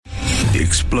The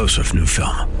explosive new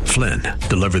film, Flynn,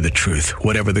 deliver the truth,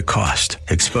 whatever the cost,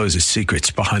 exposes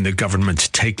secrets behind the government's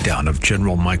takedown of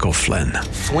General Michael Flynn.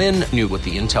 Flynn knew what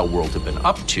the intel world had been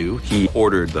up to. He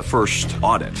ordered the first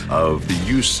audit of the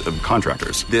use of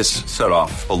contractors. This set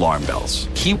off alarm bells.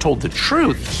 He told the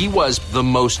truth. He was the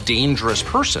most dangerous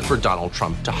person for Donald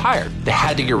Trump to hire. They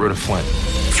had to get rid of Flynn.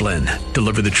 Flynn,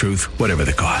 deliver the truth, whatever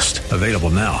the cost. Available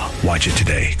now. Watch it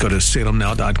today. Go to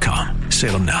salemnow.com.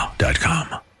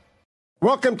 salemnow.com.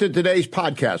 Welcome to today's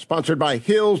podcast, sponsored by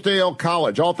Hillsdale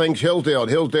College. All things Hillsdale at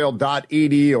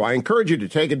hillsdale.edu. I encourage you to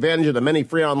take advantage of the many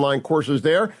free online courses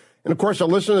there. And, of course, to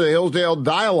listen to the Hillsdale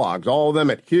Dialogues, all of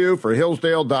them at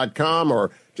hugh4hillsdale.com,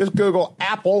 or just Google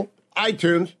Apple,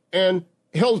 iTunes, and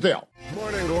Hillsdale.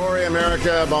 Morning, glory,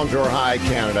 America. Bonjour, hi,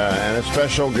 Canada. And a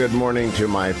special good morning to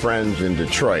my friends in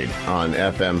Detroit on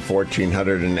FM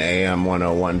 1400 and AM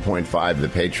 101.5, The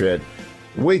Patriot.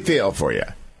 We feel for you.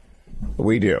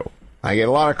 We do. I get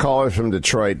a lot of callers from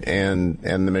Detroit and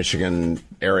the Michigan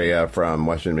area, from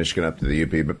Western Michigan up to the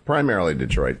UP, but primarily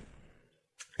Detroit.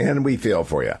 And we feel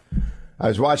for you. I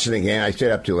was watching the game. I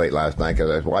stayed up too late last night because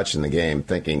I was watching the game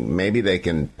thinking maybe they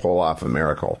can pull off a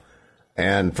miracle.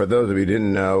 And for those of you who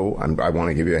didn't know, I want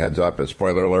to give you a heads up, a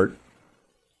spoiler alert.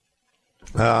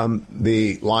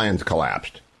 The Lions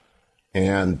collapsed,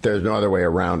 and there's no other way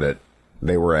around it.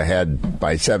 They were ahead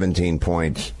by 17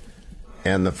 points.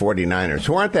 And the 49ers,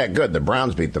 who aren't that good, the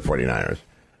Browns beat the 49ers.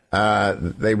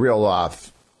 They reeled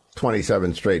off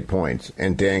 27 straight points,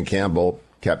 and Dan Campbell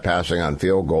kept passing on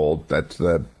field goal. That's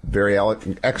the very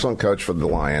excellent coach for the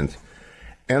Lions.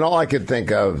 And all I could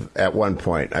think of at one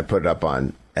point, I put it up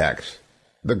on X,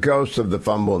 the ghosts of the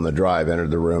fumble and the drive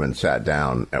entered the room and sat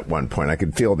down at one point. I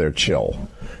could feel their chill.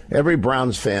 Every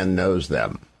Browns fan knows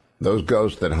them. Those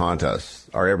ghosts that haunt us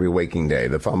are every waking day,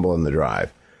 the fumble and the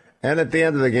drive. And at the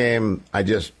end of the game, I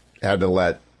just had to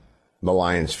let the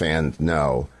Lions fans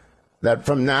know that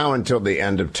from now until the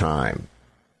end of time,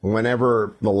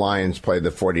 whenever the Lions play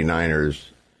the 49ers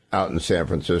out in San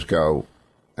Francisco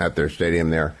at their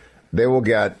stadium there, they will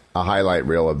get a highlight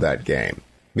reel of that game.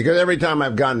 Because every time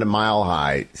I've gone to Mile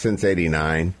High since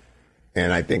 '89,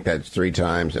 and I think that's 3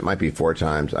 times, it might be 4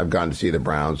 times, I've gone to see the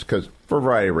Browns, because for a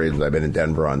variety of reasons, I've been in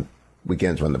Denver on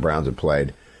weekends when the Browns have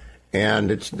played.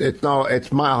 And it's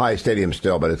Mile High Stadium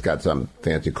still, but it's got some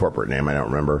fancy corporate name I don't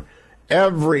remember.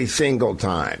 Every single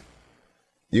time,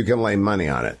 you can lay money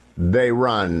on it, they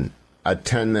run a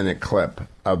 10-minute clip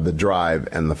of the drive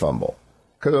and the fumble.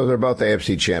 Because those are both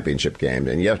AFC Championship games.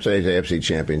 And yesterday's AFC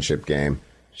Championship game,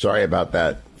 sorry about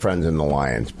that, friends in the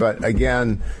Lions. But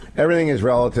again, everything is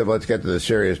relative. Let's get to the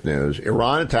serious news.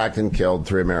 Iran attacked and killed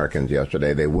 3 Americans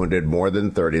yesterday. They wounded more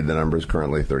than 30. The number is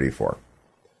currently 34.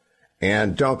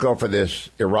 And don't go for this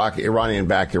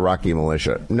Iranian-backed Iraqi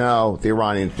militia. No, the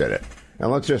Iranians did it. And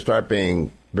let's just start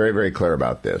being very, very clear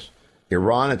about this.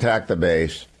 Iran attacked the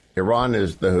base. Iran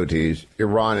is the Houthis.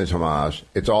 Iran is Hamas.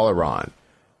 It's all Iran.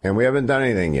 And we haven't done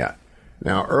anything yet.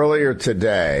 Now, earlier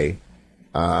today,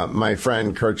 my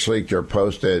friend Kurt Schlichter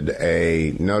posted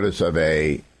a notice of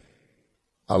a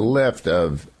lift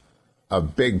of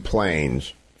big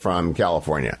planes from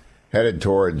California headed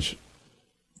towards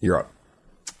Europe.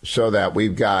 So that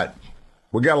we've got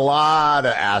a lot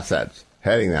of assets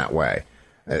heading that way.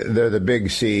 They're the big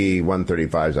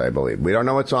C-135s, I believe. We don't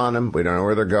know what's on them. We don't know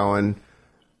where they're going.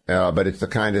 But it's the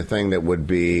kind of thing that would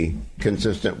be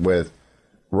consistent with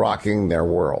rocking their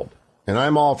world. And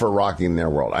I'm all for rocking their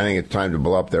world. I think it's time to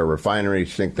blow up their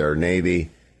refineries, sink their navy,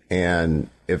 and,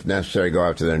 if necessary, go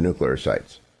after their nuclear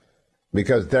sites.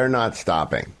 Because they're not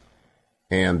stopping.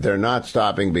 And they're not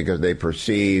stopping because they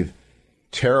perceive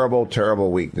terrible, terrible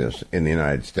weakness in the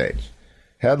United States.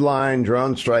 Headline,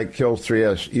 drone strike kills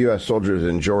 3 U.S. soldiers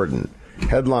in Jordan.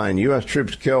 Headline, U.S.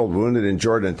 troops killed, wounded in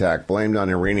Jordan attack, blamed on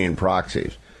Iranian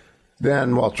proxies.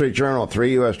 Then, Wall Street Journal,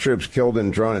 3 U.S. troops killed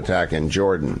in drone attack in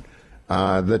Jordan.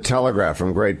 The Telegraph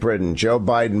from Great Britain, Joe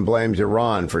Biden blames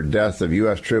Iran for death of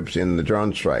U.S. troops in the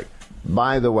drone strike.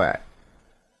 By the way,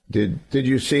 did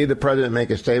you see the president make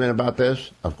a statement about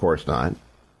this? Of course not.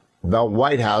 The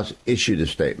White House issued a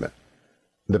statement.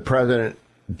 The president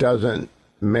doesn't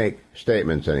make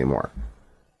statements anymore.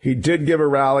 He did give a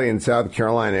rally in South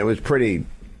Carolina. It was pretty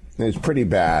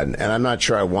bad, and I'm not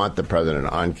sure I want the president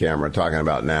on camera talking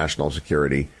about national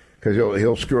security because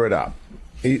he'll screw it up.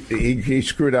 He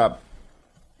screwed up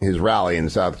his rally in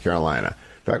South Carolina.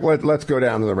 In fact, let's go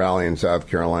down to the rally in South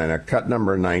Carolina, cut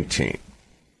number 19.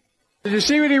 Did you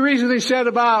see what he recently said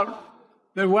about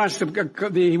that he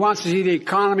wants to see the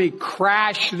economy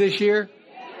crash this year?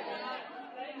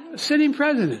 A sitting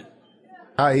president.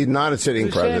 He's not a sitting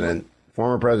president.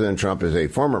 Former President Trump is a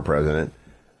former president.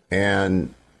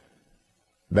 And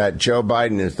that Joe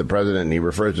Biden is the president and he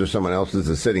refers to someone else as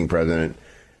the sitting president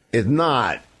is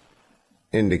not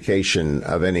indication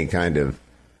of any kind of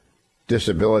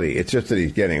disability. It's just that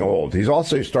he's getting old. He's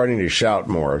also starting to shout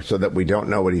more so that we don't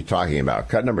know what he's talking about.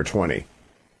 Cut number 20.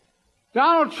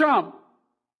 Donald Trump,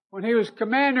 when he was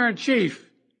commander-in-chief,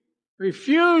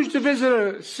 refused to visit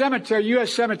a cemetery,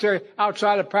 U.S. cemetery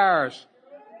outside of Paris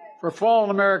for fallen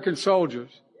American soldiers.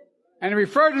 And he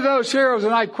referred to those heroes,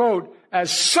 and I quote, as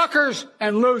suckers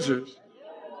and losers.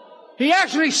 He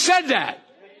actually said that.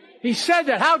 He said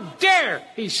that. How dare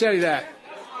he say that?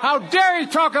 How dare he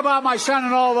talk about my son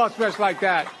and all of us like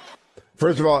that?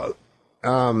 First of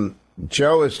all,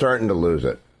 Joe is starting to lose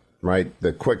it, right?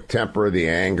 The quick temper, the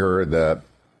anger, the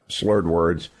slurred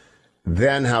words.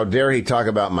 Then how dare he talk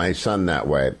about my son that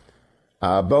way?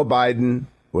 Beau Biden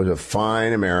was a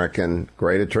fine American,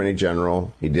 great attorney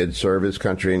general. He did serve his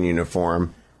country in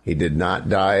uniform. He did not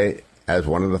die as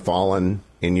one of the fallen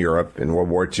in Europe in World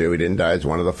War II. He didn't die as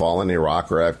one of the fallen in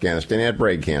Iraq or Afghanistan. He had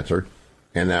brain cancer,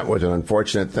 and that was an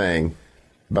unfortunate thing.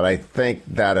 But I think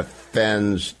that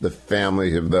offends the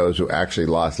families of those who actually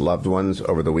lost loved ones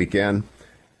over the weekend.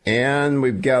 And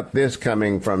we've got this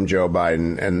coming from Joe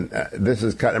Biden, and this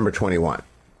is cut number 21.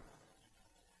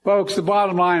 Folks, the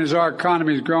bottom line is our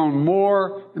economy has grown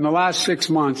more in the last 6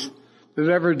 months than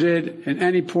it ever did at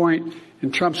any point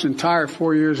in Trump's entire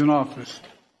 4 years in office.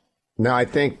 Now, I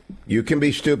think you can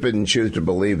be stupid and choose to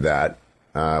believe that.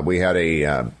 We had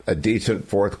a decent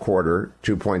fourth quarter,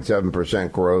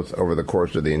 2.7% growth over the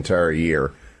course of the entire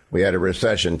year. We had a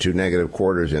recession, 2 negative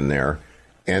quarters in there,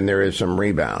 and there is some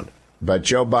rebound. But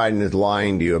Joe Biden is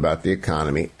lying to you about the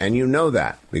economy, and you know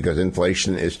that because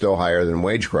inflation is still higher than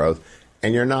wage growth,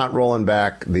 and you're not rolling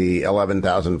back the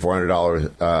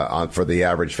 $11,400 for the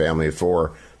average family of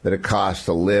four that it costs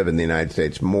to live in the United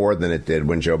States more than it did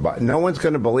when Joe Biden. No one's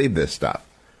going to believe this stuff,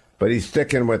 but he's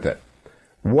sticking with it.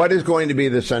 What is going to be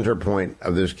the center point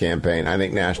of this campaign? I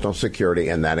think national security,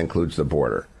 and that includes the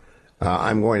border.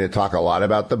 I'm going to talk a lot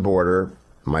about the border.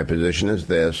 My position is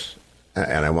this,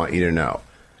 and I want you to know.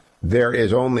 There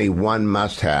is only one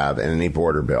must-have in any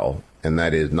border bill, and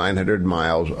that is 900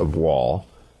 miles of wall,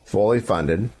 fully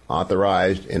funded,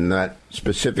 authorized in that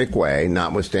specific way,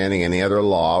 notwithstanding any other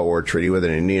law or treaty with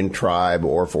an Indian tribe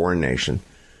or foreign nation.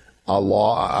 A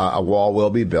wall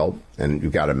will be built, and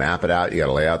you've got to map it out. You got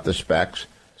to lay out the specs.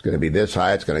 It's going to be this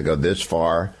high. It's going to go this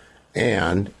far,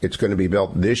 and it's going to be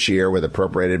built this year with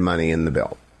appropriated money in the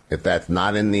bill. If that's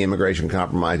not in the immigration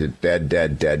compromise, it's dead,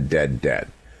 dead, dead, dead, dead.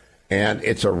 And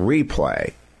it's a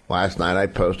replay. Last night I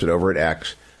posted over at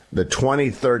X the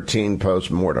 2013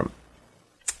 postmortem.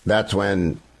 That's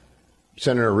when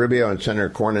Senator Rubio and Senator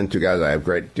Cornyn, two guys I have a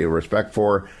great deal of respect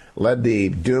for, led the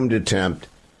doomed attempt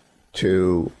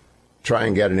to try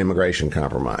and get an immigration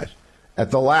compromise.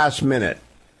 At the last minute,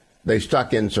 they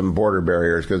stuck in some border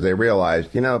barriers because they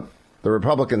realized, the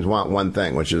Republicans want one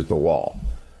thing, which is the wall.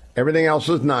 Everything else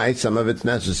is nice. Some of it's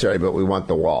necessary, but we want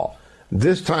the wall.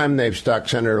 This time they've stuck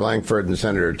Senator Lankford and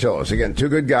Senator Tillis. Again, two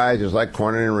good guys, just like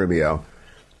Cornyn and Rubio.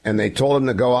 And they told them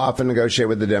to go off and negotiate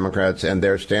with the Democrats, and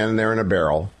they're standing there in a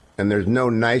barrel. And there's no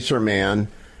nicer man,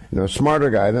 no smarter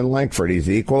guy than Lankford. He's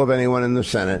the equal of anyone in the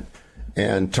Senate.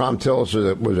 And Tom Tillis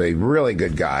was a really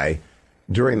good guy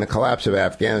during the collapse of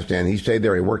Afghanistan. He stayed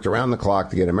there. He worked around the clock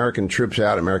to get American troops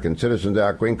out, American citizens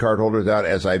out, green card holders out,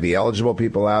 SIV-eligible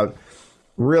people out.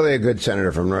 Really a good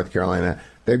senator from North Carolina.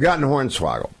 They've gotten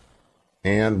hornswoggled.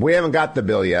 And we haven't got the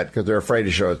bill yet because they're afraid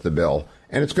to show us the bill.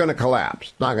 And it's going to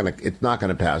collapse. It's not going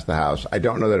to pass the House. I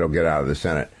don't know that it'll get out of the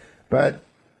Senate. But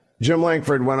Jim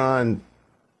Lankford went on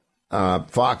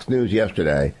Fox News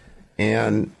yesterday,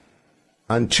 and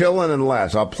until and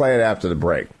unless, I'll play it after the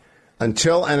break,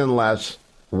 until and unless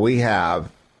we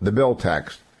have the bill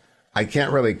text, I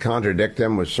can't really contradict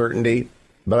him with certainty,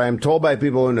 but I am told by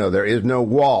people who know there is no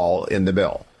wall in the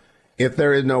bill. If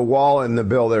there is no wall in the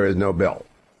bill, there is no bill.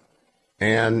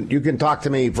 And you can talk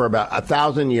to me for about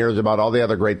 1,000 years about all the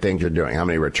other great things you're doing, how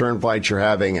many return flights you're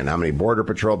having and how many Border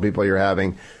Patrol people you're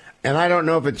having. And I don't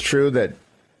know if it's true that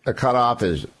the cutoff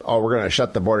is, we're going to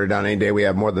shut the border down any day we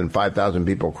have more than 5,000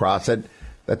 people cross it.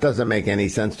 That doesn't make any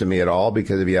sense to me at all,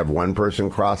 because if you have one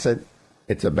person cross it,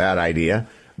 it's a bad idea.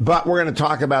 But we're going to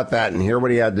talk about that and hear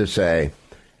what he had to say.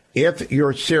 If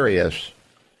you're serious,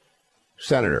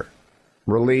 Senator,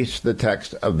 release the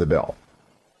text of the bill,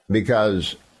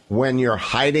 because when you're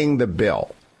hiding the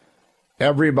bill,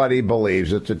 everybody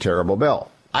believes it's a terrible bill.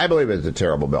 I believe it's a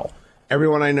terrible bill.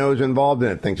 Everyone I know is involved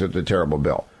in it thinks it's a terrible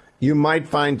bill. You might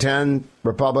find 10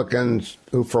 Republicans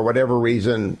who, for whatever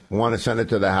reason, want to send it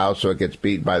to the House so it gets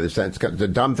beat by the Senate. It's a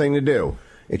dumb thing to do.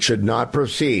 It should not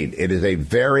proceed. It is a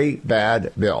very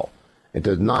bad bill. It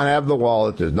does not have the wall.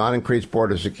 It does not increase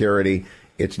border security.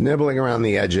 It's nibbling around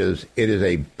the edges. It is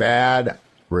a bad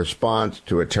response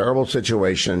to a terrible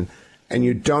situation, and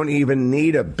you don't even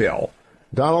need a bill.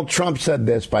 Donald Trump said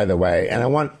this, by the way, and I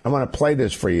want to play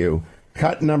this for you.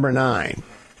 Cut number 9.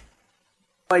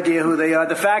 No idea who they are.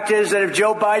 The fact is that if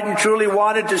Joe Biden truly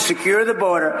wanted to secure the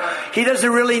border, he doesn't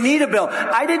really need a bill.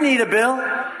 I didn't need a bill.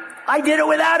 I did it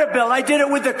without a bill. I did it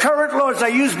with the current laws. I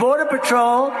used Border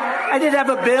Patrol. I didn't have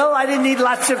a bill. I didn't need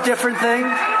lots of different things.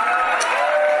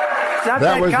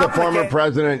 That was the former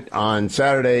president on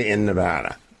Saturday in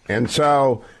Nevada. And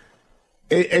so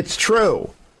it's true.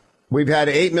 We've had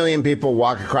 8 million people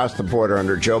walk across the border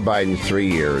under Joe Biden's 3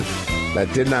 years.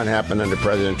 That did not happen under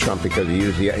President Trump because he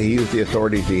used the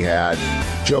authorities he had.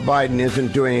 Joe Biden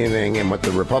isn't doing anything, and what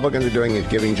the Republicans are doing is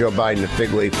giving Joe Biden a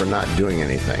fig leaf for not doing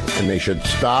anything. And they should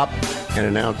stop and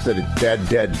announce that it's dead,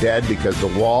 dead, dead, because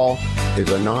the wall is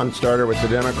a non-starter with the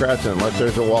Democrats, and unless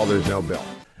there's a wall, there's no bill.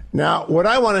 Now, what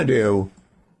I want to do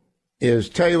is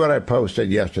tell you what I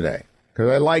posted yesterday, because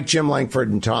I like Jim Lankford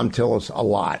and Tom Tillis a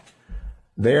lot.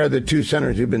 They are the two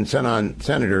senators who've been sent on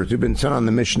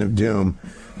the mission of doom.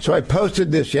 So I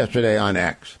posted this yesterday on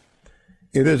X.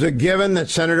 It is a given that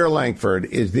Senator Lankford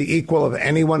is the equal of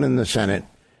anyone in the Senate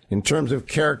in terms of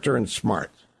character and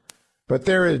smarts. But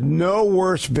there is no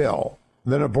worse bill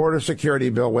than a border security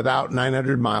bill without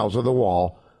 900 miles of the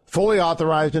wall, fully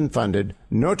authorized and funded,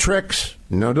 no tricks,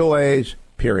 no delays,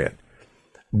 period.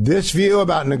 This view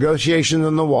about negotiations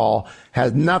on the wall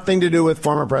has nothing to do with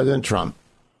former President Trump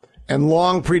and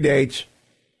long predates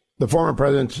the former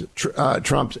President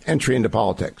Trump's entry into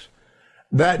politics.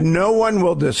 That no one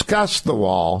will discuss the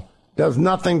wall does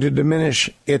nothing to diminish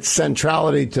its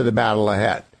centrality to the battle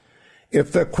ahead.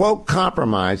 If the, quote,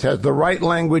 compromise has the right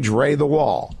language, ray the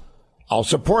wall, I'll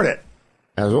support it,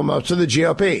 as will most of the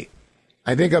GOP.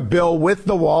 I think a bill with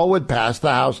the wall would pass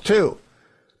the House, too.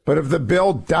 But if the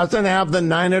bill doesn't have the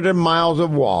 900 miles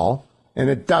of wall, and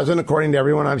it doesn't, according to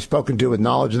everyone I've spoken to with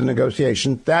knowledge of the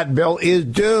negotiation, that bill is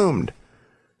doomed.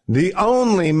 The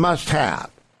only must-have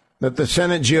that the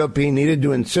Senate GOP needed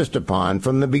to insist upon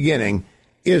from the beginning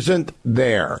isn't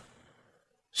there.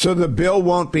 So the bill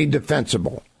won't be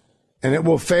defensible, and it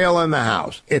will fail in the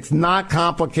House. It's not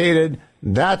complicated.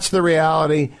 That's the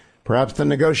reality. Perhaps the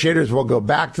negotiators will go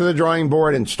back to the drawing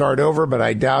board and start over, but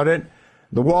I doubt it.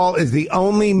 The wall is the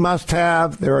only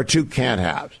must-have. There are two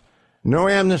can't-haves. No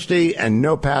amnesty and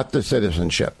no path to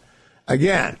citizenship.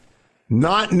 Again,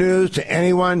 not news to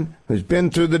anyone who's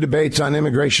been through the debates on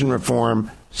immigration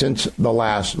reform since the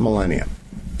last millennium.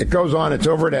 It goes on. It's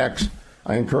over at X.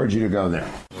 I encourage you to go there.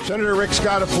 Senator Rick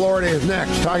Scott of Florida is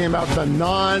next, talking about the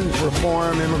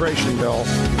non-reform immigration bill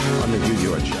on the Hugh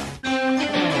Hewitt Show.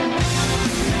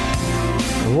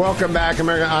 Welcome back,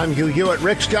 America. I'm Hugh Hewitt.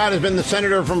 Rick Scott has been the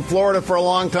senator from Florida for a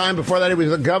long time. Before that, he was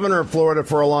the governor of Florida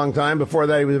for a long time. Before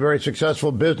that, he was a very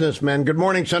successful businessman. Good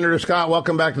morning, Senator Scott.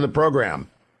 Welcome back to the program.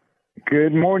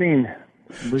 Good morning.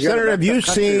 Senator, have you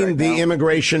seen the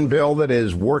immigration bill that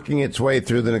is working its way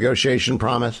through the negotiation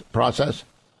process?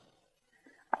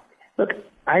 Look,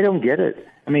 I don't get it.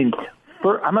 I mean,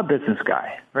 I'm a business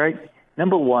guy, right?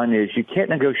 Number one is you can't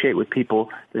negotiate with people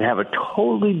that have a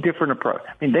totally different approach.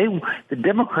 I mean, the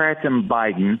Democrats and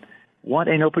Biden want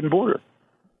an open border.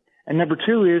 And number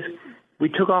two is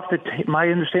my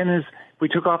understanding is we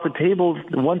took off the table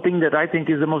the one thing that I think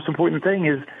is the most important thing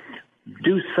is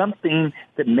do something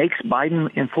that makes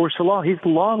Biden enforce the law. He's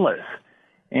lawless.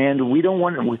 And we don't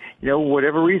want,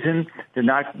 whatever reason, they're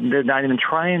not even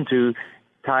trying to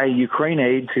tie Ukraine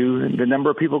aid to the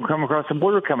number of people who come across the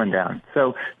border coming down.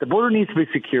 So the border needs to be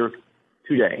secure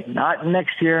today, not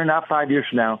next year, not 5 years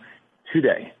from now,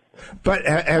 today. But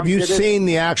have you seen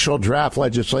the actual draft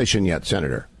legislation yet,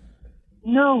 Senator?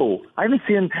 No, I haven't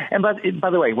seen. And by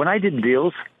the way, when I did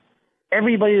deals,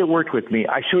 everybody that worked with me,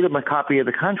 I showed them a copy of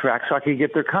the contract so I could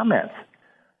get their comments.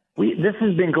 This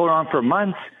has been going on for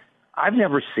months. I've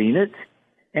never seen it.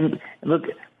 And look,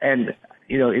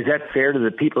 is that fair to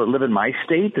the people that live in my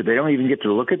state that they don't even get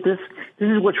to look at this? This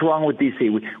is what's wrong with D.C.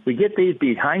 We get these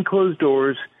behind closed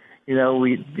doors.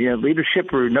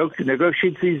 Leadership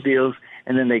negotiates these deals,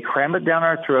 and then they cram it down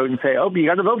our throat and say, "Oh, you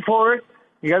got to vote for it.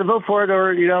 You got to vote for it,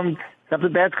 or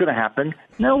something bad's going to happen."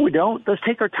 No, we don't. Let's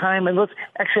take our time and let's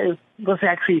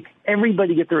actually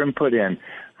everybody get their input in.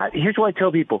 Here's what I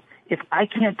tell people. If I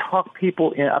can't talk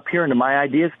people up here into my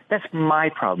ideas, that's my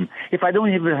problem. If I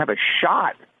don't even have a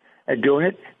shot at doing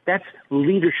it, that's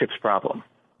leadership's problem.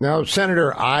 Now,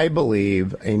 Senator, I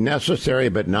believe a necessary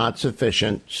but not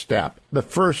sufficient step. The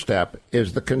first step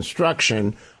is the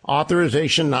construction,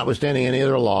 authorization, notwithstanding any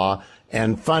other law,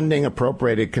 and funding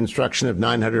appropriated construction of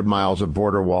 900 miles of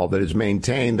border wall that is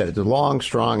maintained, that is long,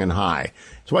 strong, and high.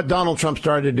 It's what Donald Trump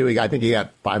started to do. I think he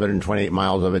got 528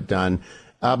 miles of it done,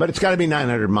 but it's got to be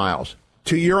 900 miles.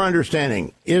 To your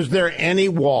understanding, is there any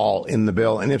wall in the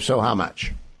bill, and if so, how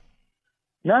much?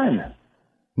 None.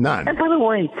 None. And by the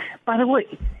way,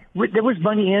 there was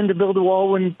money in to build a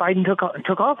wall when Biden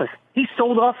took office. He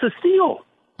sold off the steel.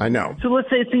 I know. So let's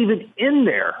say it's even in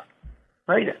there,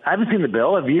 right? I haven't seen the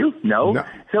bill. Have you? No.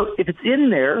 So if it's in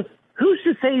there, who's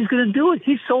to say he's going to do it?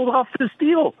 He sold off the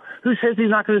steel. Who says he's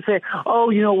not going to say, oh,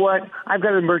 you know what? I've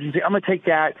got an emergency. I'm going to take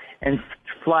that and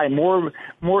fly more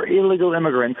illegal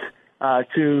immigrants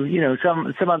to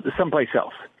someplace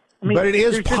else. I mean, but it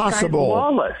is possible.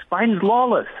 Lawless. Biden's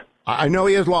lawless. I know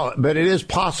he is lawless, but it is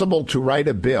possible to write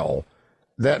a bill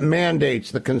that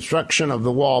mandates the construction of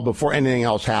the wall before anything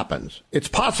else happens. It's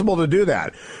possible to do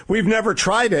that. We've never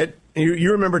tried it.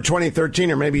 You remember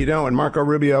 2013, or maybe you don't, when Marco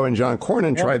Rubio and John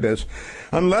Cornyn tried this.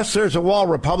 Unless there's a wall,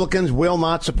 Republicans will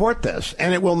not support this,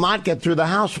 and it will not get through the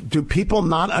House. Do people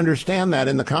not understand that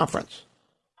in the conference?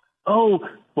 Oh,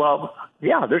 well,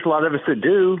 yeah, there's a lot of us that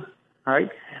do, all right?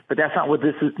 But that's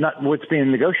not what's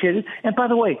being negotiated. And by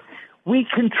the way, we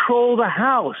control the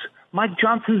House. Mike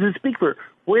Johnson's the speaker.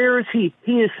 Where is he?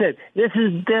 He has said, this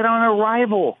is dead on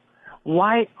arrival.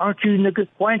 Why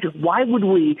would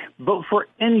we vote for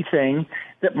anything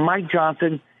that Mike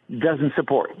Johnson doesn't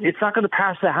support? It's not going to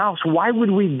pass the House. Why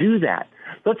would we do that?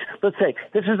 Let's say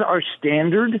this is our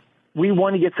standard. We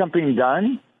want to get something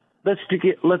done. Let's do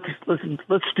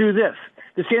this.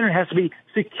 The standard has to be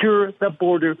secure the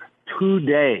border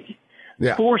today.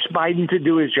 Yeah. Force Biden to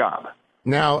do his job.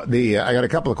 Now, I got a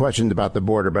couple of questions about the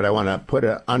border, but I want to put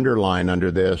an underline under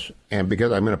this, and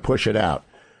because I'm going to push it out.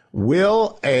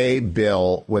 Will a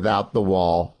bill without the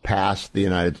wall pass the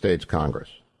United States Congress?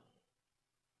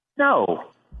 No.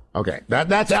 Okay,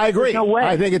 that's I agree. No way.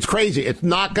 I think it's crazy. It's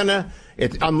not gonna.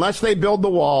 Unless they build the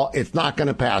wall, it's not going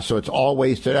to pass. So it's all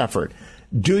wasted effort.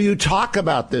 Do you talk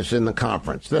about this in the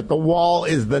conference, that the wall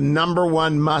is the number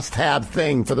one must-have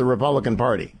thing for the Republican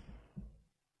Party?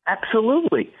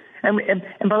 Absolutely. And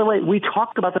by the way, we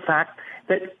talked about the fact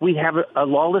that we have a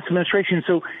lawless administration,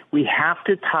 so we have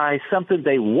to tie something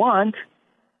they want,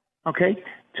 okay,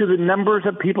 to the numbers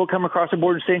of people come across the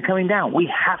border saying coming down. We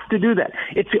have to do that.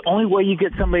 It's the only way you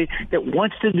get somebody that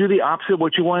wants to do the opposite of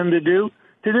what you want them to do.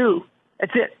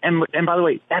 That's it. And by the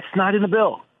way, that's not in the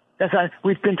bill. That's not.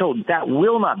 We've been told that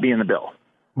will not be in the bill.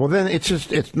 Well, then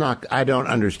it's not. I don't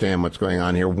understand what's going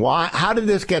on here. Why? How did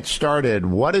this get started?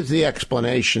 What is the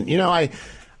explanation? You know, I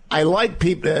like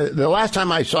people. The last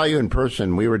time I saw you in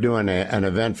person, we were doing an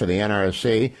event for the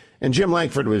NRSC, and Jim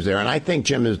Lankford was there. And I think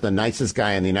Jim is the nicest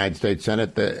guy in the United States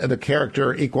Senate, the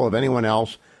character equal of anyone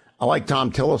else. I like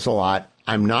Tom Tillis a lot.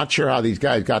 I'm not sure how these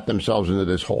guys got themselves into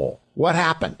this hole. What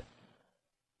happened?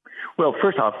 Well,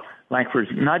 first off, Lankford's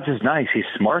not just nice. He's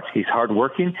smart. He's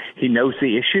hardworking. He knows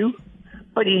the issue.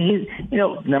 But he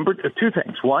two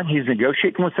things. One, he's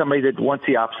negotiating with somebody that wants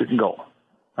the opposite goal.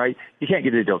 Right? You can't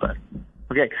get a deal done.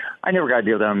 Okay, I never got a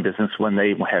deal done in business when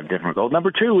they have different goals.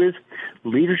 Number two is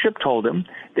leadership told him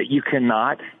that you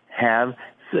cannot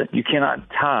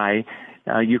tie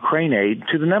Ukraine aid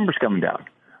to the numbers coming down.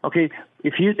 Okay,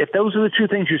 if those are the two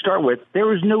things you start with,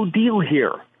 there is no deal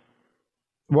here.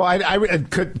 Well,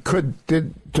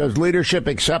 does leadership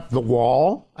accept the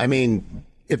wall? I mean,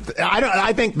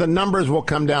 I think the numbers will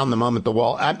come down the moment the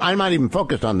wall. I'm not even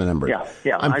focused on the numbers.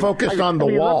 Yeah. I'm focused on the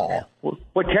wall. Look,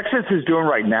 what Texas is doing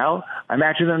right now, I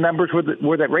imagine the numbers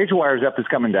where that razor wire is up is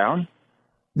coming down.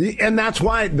 And that's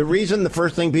why the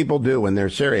first thing people do when they're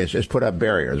serious is put up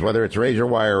barriers, whether it's razor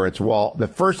wire or it's wall. The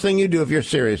first thing you do if you're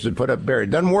serious is put up barriers.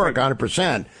 It doesn't work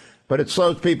 100%, but it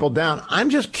slows people down. I'm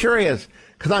just curious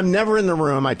because I'm never in the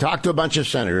room. I talk to a bunch of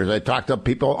senators. I talk to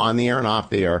people on the air and off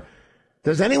the air.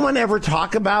 Does anyone ever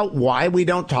talk about why we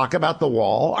don't talk about the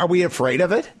wall? Are we afraid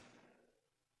of it?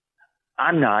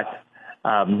 I'm not.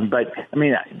 But, I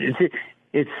mean,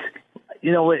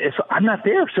 I'm not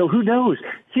there, so who knows?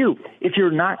 Hugh, if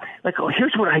you're not,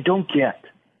 here's what I don't get.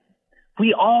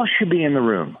 We all should be in the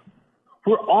room.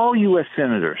 We're all U.S.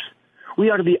 senators. We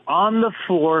ought to be on the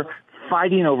floor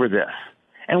fighting over this.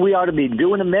 And we ought to be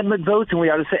doing amendment votes, and we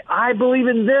ought to say, I believe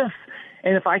in this.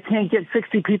 And if I can't get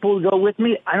 60 people to go with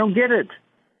me, I don't get it.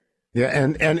 Yeah,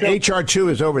 and H.R. 2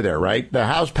 is over there, right? The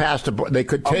House passed they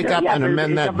could take up and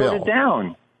amend that bill. Voted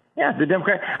down. Yeah, the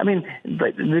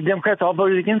Democrats all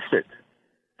voted against it.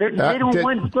 They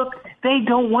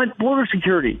don't want border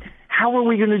security. How are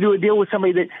we going to do a deal with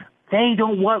somebody that they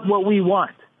don't want what we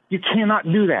want? You cannot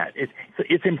do that.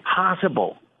 It's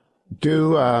impossible.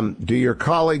 Do your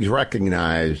colleagues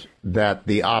recognize that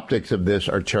the optics of this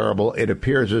are terrible? It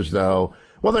appears as though,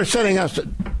 well, they're setting us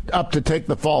up to take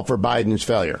the fall for Biden's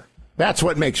failure. That's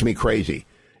what makes me crazy,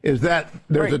 is that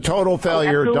there's a total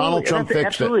failure. Donald Trump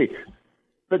fixed it.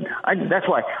 But that's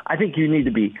why I think you need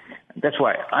to be. That's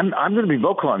why I'm going to be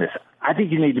vocal on this. I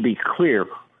think you need to be clear.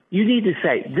 You need to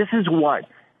say this is what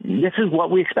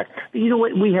we expect. You know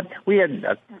what we've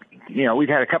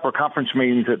had a couple of conference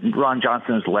meetings that Ron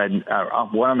Johnson has led,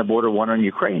 one on the border, one on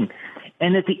Ukraine,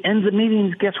 and at the end of the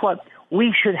meetings, guess what?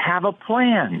 We should have a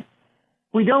plan.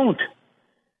 We don't.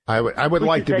 I would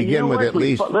like to begin with at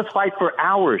least. Let's fight for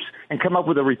hours and come up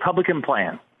with a Republican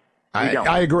plan.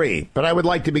 I agree, but I would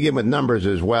like to begin with numbers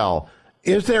as well.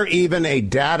 Is there even a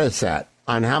data set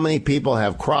on how many people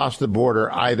have crossed the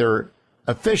border either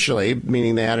officially,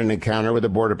 meaning they had an encounter with a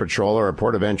border patrol or a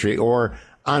port of entry, or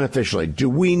unofficially? Do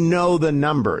we know the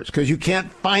numbers? Because you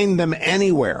can't find them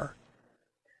anywhere.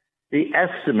 The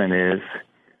estimate is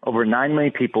over 9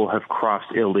 million people have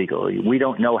crossed illegally. We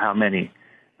don't know how many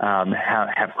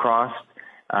have crossed.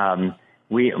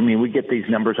 We get these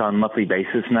numbers on a monthly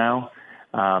basis now.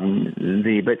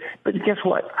 But guess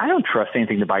what? I don't trust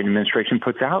anything the Biden administration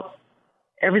puts out.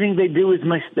 Everything they do is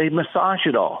they massage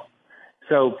it all.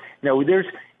 So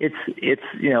it's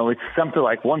something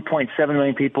like 1.7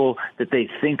 million people that they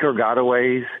think are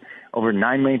gotaways. Over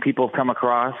 9 million people have come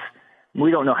across.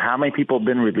 We don't know how many people have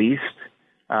been released.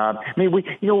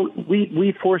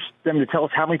 We forced them to tell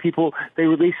us how many people they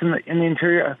released in the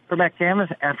interior from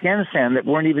Afghanistan that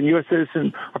weren't even U.S.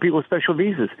 citizens or people with special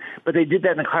visas. But they did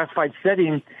that in a classified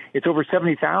setting. It's over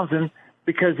 70,000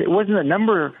 because it wasn't a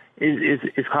number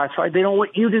is classified. They don't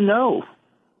want you to know.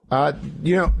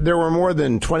 There were more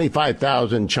than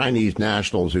 25,000 Chinese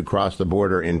nationals who crossed the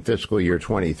border in fiscal year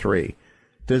 23.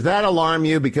 Does that alarm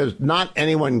you? Because not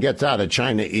anyone gets out of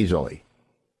China easily.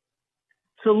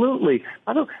 Absolutely.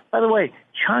 By the way,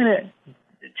 China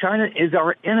is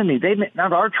our enemy.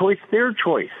 Not our choice, their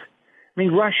choice. I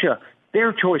mean, Russia,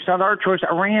 their choice, not our choice.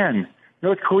 Iran,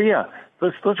 North Korea.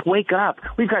 Let's wake up.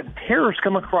 We've got terrorists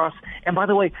come across. And by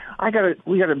the way,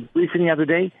 we got a briefing the other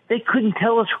day. They couldn't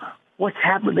tell us what's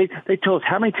happened. They told us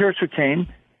how many terrorists came,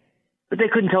 but they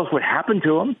couldn't tell us what happened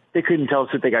to them. They couldn't tell us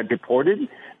if they got deported.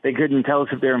 They couldn't tell us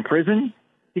if they're in prison.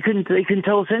 They couldn't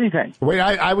tell us anything. Wait,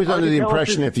 I was under the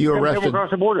impression if you arrested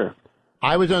across the border.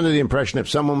 I was under the impression if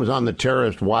someone was on the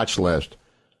terrorist watch list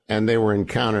and they were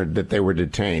encountered that they were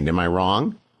detained. Am I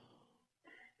wrong?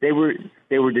 They were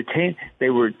detained. They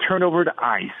were turned over to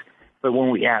ICE. But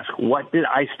when we ask, what did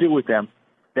ICE do with them?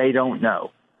 They don't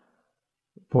know.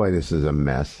 Boy, this is a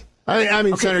mess. I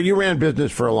mean, okay. Senator, you ran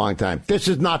business for a long time. This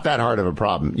is not that hard of a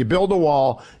problem. You build a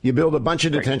wall, you build a bunch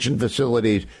of detention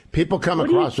facilities. People come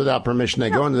across without permission. They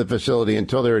go into the facility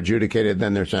until they're adjudicated,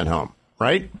 then they're sent home,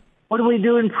 right? What do we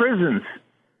do in prisons?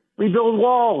 We build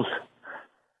walls.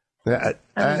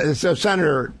 So,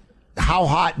 Senator, how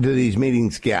hot do these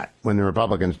meetings get when the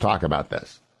Republicans talk about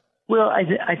this? Well,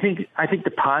 I think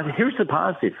the positive. Here's the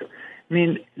positive. I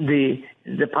mean,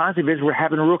 the positive is we're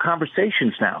having real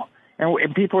conversations now.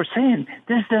 And people are saying,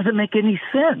 this doesn't make any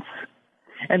sense.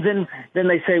 And then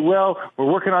they say, well,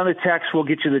 we're working on the text. We'll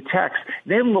get you the text.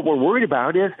 Then what we're worried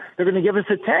about is they're going to give us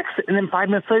the text and then 5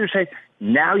 minutes later say,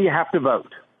 now you have to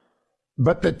vote.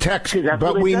 But the text,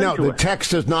 but we know the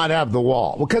text does not have the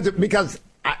wall. Because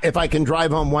if I can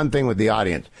drive home one thing with the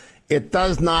audience, it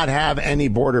does not have any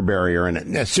border barrier in it,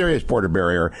 a serious border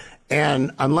barrier.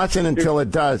 And unless and until it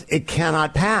does, it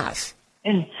cannot pass.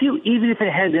 And Hugh, even if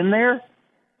it had in there,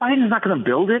 Biden's not going to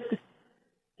build it.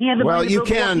 He had the money to build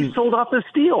it. He sold off the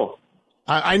steel.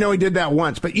 I know he did that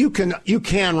once, but you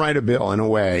can write a bill in a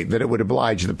way that it would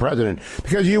oblige the president,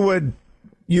 because you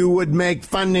would make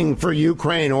funding for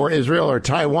Ukraine or Israel or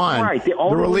Taiwan, right, the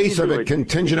release of it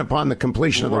contingent upon the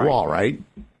completion of the wall, right?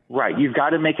 Right. You've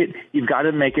got to make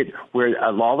it where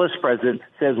a lawless president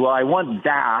says, well, I want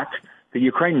the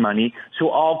Ukraine money,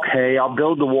 so okay, I'll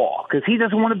build the wall, because he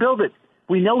doesn't want to build it.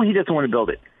 We know he doesn't want to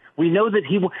build it. We know that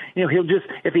he'll just,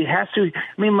 if he has to.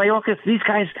 I mean, Mayorkas, these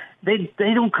guys, they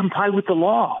don't comply with the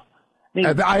law.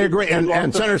 I agree.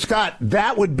 And Senator Scott,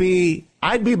 I'd be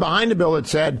behind a bill that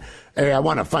said, hey, I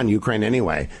want to fund Ukraine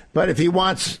anyway. But if he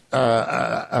wants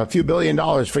a few $1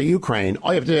 billion for Ukraine,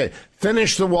 all you have to do is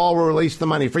finish the wall, we'll release the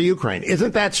money for Ukraine.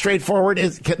 Isn't that straightforward?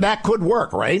 That could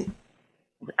work, right?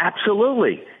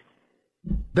 Absolutely.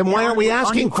 Then why aren't we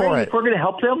asking for it? If we're going to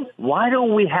help them, why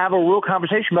don't we have a real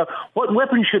conversation about what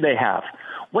weapons should they have?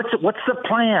 What's the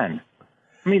plan?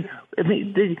 I mean,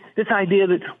 this idea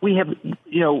that we have,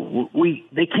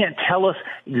 they can't tell us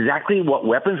exactly what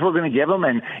weapons we're going to give them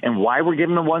and why we're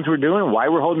giving the ones we're doing, why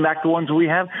we're holding back the ones we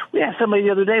have. We asked somebody the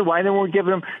other day, why then we're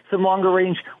giving them some longer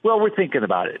range? Well, we're thinking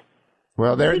about it.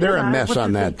 Well, they're a mess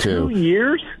on that, too. 2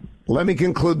 years? Let me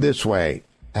conclude this way.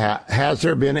 Has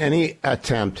there been any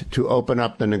attempt to open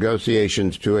up the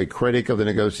negotiations to a critic of the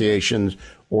negotiations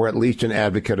or at least an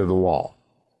advocate of the wall?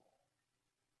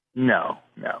 No.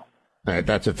 All right,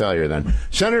 that's a failure then.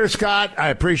 Senator Scott, I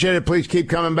appreciate it. Please keep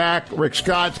coming back. Rick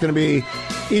Scott's going to be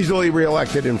easily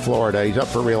reelected in Florida. He's up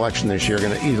for reelection this year,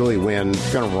 going to easily win.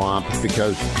 He's going to romp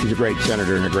because he's a great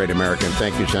senator and a great American.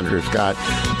 Thank you, Senator Scott.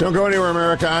 Don't go anywhere,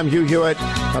 America. I'm Hugh Hewitt.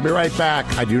 I'll be right back.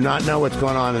 I do not know what's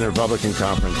going on in the Republican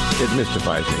conference. It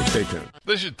mystifies me. Stay tuned.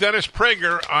 This is Dennis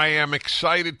Prager. I am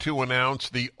excited to announce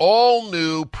the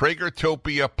all-new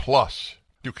Pragertopia Plus.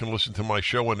 You can listen to my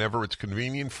show whenever it's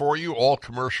convenient for you, all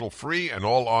commercial-free and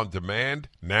all on demand.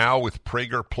 Now with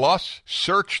Prager Plus,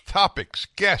 search topics,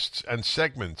 guests, and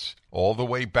segments all the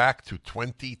way back to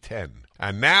 2010.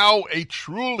 And now a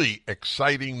truly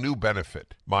exciting new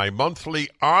benefit. My monthly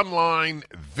online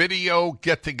video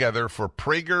get-together for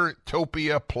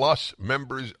Pragertopia Plus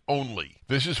members only.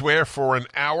 This is where for an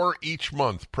hour each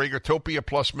month, Pragertopia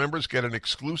Plus members get an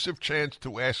exclusive chance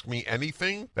to ask me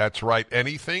anything. That's right,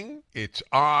 anything. It's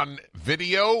on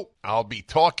video. I'll be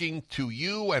talking to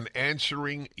you and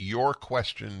answering your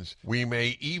questions. We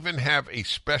may even have a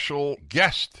special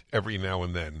guest every now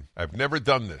and then. I've never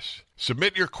done this.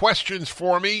 Submit your questions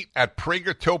for me at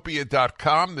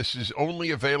Pragertopia.com. This is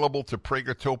only available to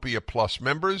Pragertopia Plus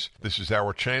members. This is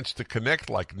our chance to connect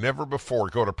like never before.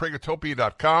 Go to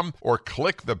Pragertopia.com or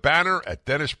click the banner at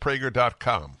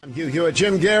DennisPrager.com. I'm Hugh Hewitt.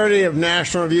 Jim Garrity of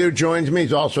National Review joins me.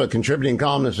 He's also a contributing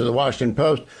columnist of the Washington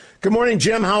Post. Good morning,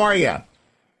 Jim. How are you?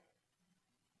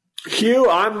 Hugh,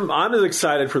 I'm as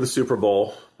excited for the Super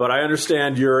Bowl, but I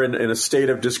understand you're in a state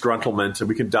of disgruntlement, and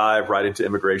we can dive right into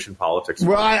immigration politics.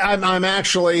 Well, I'm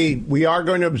actually, we are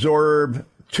going to observe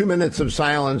 2 minutes of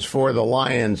silence for the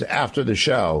Lions after the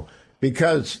show,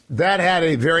 because that had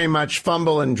a very much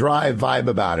fumble and drive vibe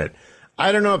about it.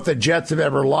 I don't know if the Jets have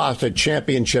ever lost a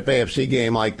championship AFC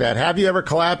game like that. Have you ever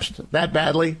collapsed that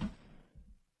badly?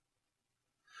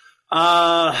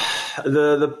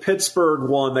 The Pittsburgh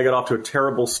one, they got off to a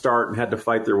terrible start and had to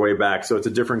fight their way back, so it's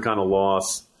a different kind of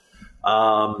loss.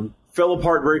 Fell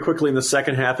apart very quickly in the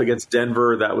second half against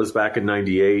Denver. That was back in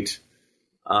 98.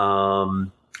 They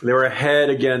were ahead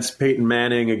against Peyton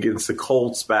Manning against the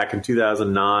Colts back in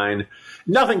 2009.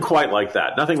 Nothing quite like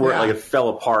that. Nothing where like it fell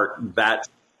apart that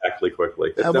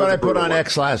quickly. What I put on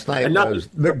X last night was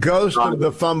the ghost of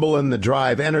the fumble and the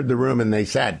drive entered the room and they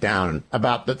sat down.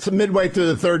 About midway through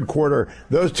the third quarter,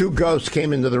 those two ghosts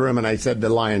came into the room and I said the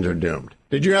Lions are doomed.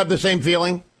 Did you have the same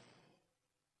feeling?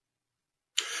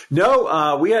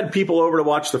 No, we had people over to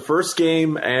watch the first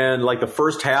game and like the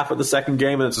first half of the second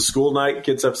game, and it's a school night.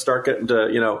 Kids have to start getting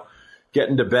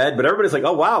to bed. But everybody's like,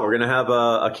 oh, wow, we're going to have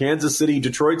a Kansas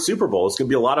City-Detroit Super Bowl. It's going to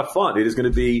be a lot of fun. It is going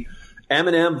to be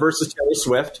Eminem versus Taylor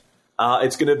Swift.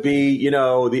 It's going to be,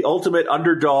 the ultimate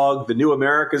underdog, the new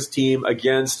America's team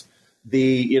against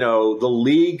the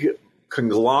league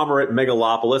conglomerate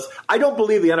megalopolis. I don't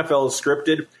believe the NFL is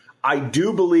scripted. I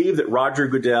do believe that Roger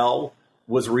Goodell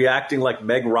was reacting like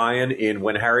Meg Ryan in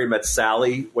When Harry Met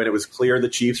Sally, when it was clear the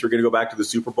Chiefs were going to go back to the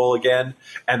Super Bowl again,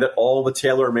 and that all the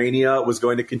Taylor mania was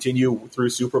going to continue through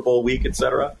Super Bowl week,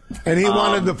 etc. And he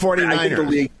wanted the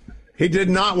 49ers. He did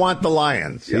not want the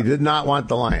Lions. Yeah. He did not want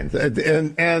the Lions.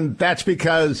 And that's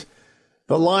because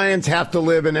the Lions have to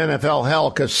live in NFL hell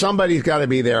because somebody's got to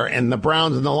be there, and the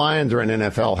Browns and the Lions are in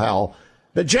NFL hell.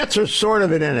 The Jets are sort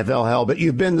of in NFL hell, but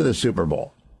you've been to the Super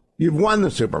Bowl. You've won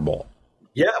the Super Bowl.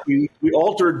 Yeah, we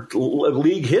altered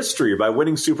league history by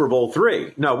winning Super Bowl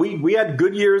III. No, we had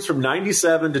good years from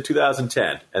 97 to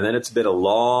 2010, and then it's been a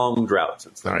long drought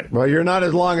since then. All right. Well, you're not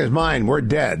as long as mine. We're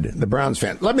dead, the Browns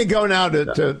fan. Let me go now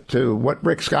to what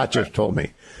Rick Scott just told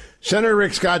me. Senator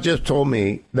Rick Scott just told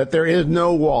me that there is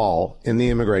no wall in the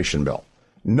immigration bill.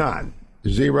 None.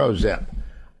 Zero zip.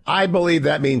 I believe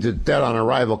that means it's dead on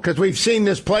arrival because we've seen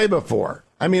this play before.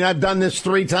 I mean, I've done this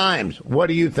 3 times. What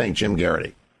do you think, Jim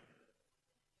Garrity?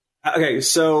 Okay,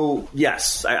 so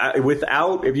yes,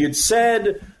 if you'd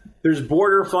said there's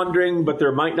border funding, but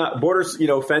there might not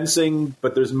fencing,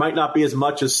 but there might not be as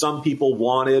much as some people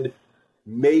wanted.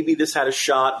 Maybe this had a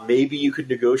shot. Maybe you could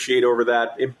negotiate over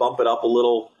that and bump it up a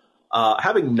little.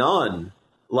 Having none,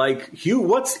 like Hugh,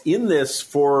 what's in this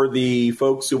for the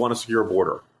folks who want to secure a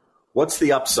border? What's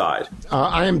the upside?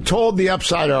 I am told the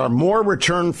upside are more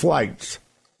return flights.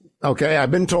 Okay,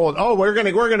 I've been told, we're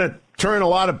gonna turn a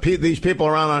lot of these people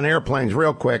around on airplanes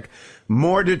real quick.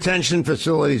 More detention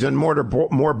facilities and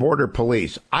more border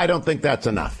police. I don't think that's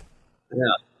enough. Yeah.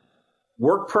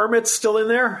 Work permits still in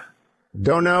there?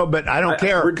 Don't know, but I don't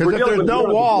care, because if there's no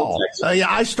wall,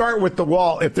 I start with the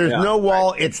wall. If there's no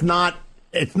wall, it's not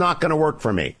going to work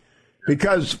for me,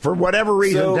 because for whatever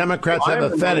reason, Democrats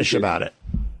have a fetish about it.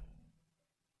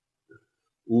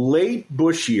 Late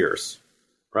Bush years,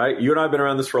 right? You and I have been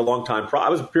around this for a long time. I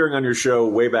was appearing on your show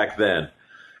way back then,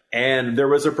 and there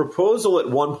was a proposal at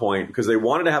one point, because they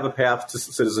wanted to have a path to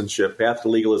citizenship, path to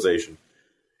legalization.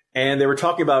 And they were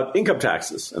talking about income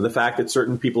taxes and the fact that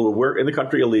certain people who work in the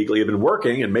country illegally have been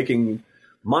working and making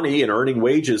money and earning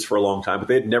wages for a long time, but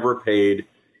they had never paid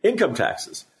income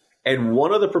taxes. And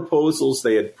one of the proposals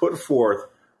they had put forth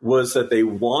was that they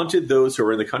wanted those who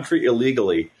are in the country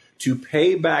illegally to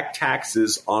pay back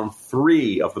taxes on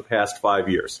 3 of the past 5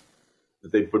 years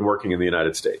that they've been working in the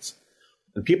United States.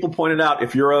 And people pointed out,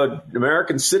 if you're an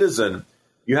American citizen,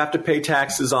 you have to pay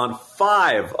taxes on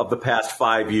 5 of the past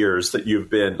 5 years that you've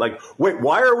been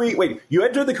you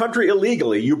entered the country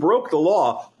illegally. You broke the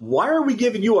law. Why are we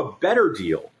giving you a better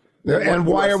deal? And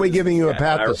why are we giving you a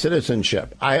path to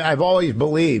citizenship? I've always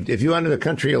believed if you enter the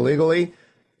country illegally,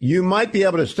 you might be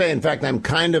able to stay. In fact, I'm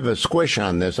kind of a squish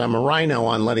on this. I'm a rhino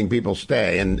on letting people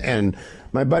stay. And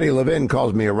my buddy Levin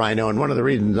calls me a rhino. And one of the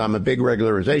reasons I'm a big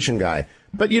regularization guy.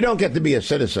 But you don't get to be a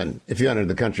citizen if you enter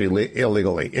the country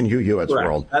illegally in Hugh Hewitt's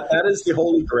world. That is the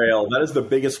holy grail. That is the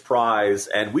biggest prize.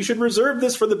 And we should reserve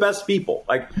this for the best people.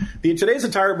 Like today's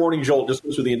entire Morning Jolt just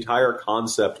goes through the entire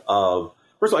concept of,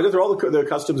 first of all, I go through all the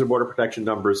Customs and Border Protection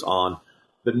numbers on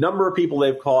the number of people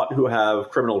they've caught who have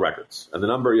criminal records. And the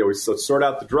number, we sort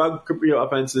out the drug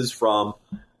offenses from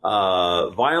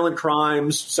violent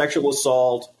crimes, sexual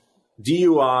assault,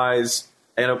 DUIs,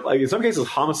 and in some cases,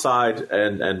 homicide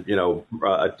and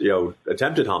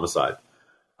attempted homicide.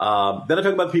 Then I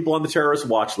talk about the people on the terrorist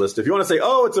watch list. If you want to say,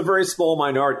 it's a very small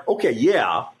minority, okay,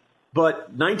 yeah,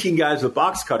 but 19 guys with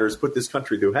box cutters put this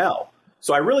country through hell.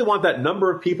 So I really want that number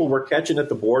of people we're catching at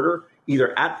the border,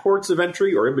 either at ports of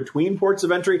entry or in between ports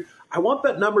of entry. I want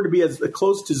that number to be as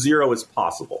close to 0 as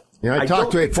possible. I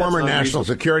talked to a former national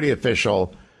security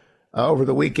official over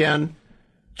the weekend.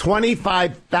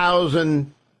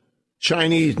 25,000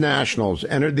 Chinese nationals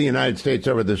entered the United States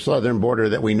over the southern border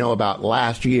that we know about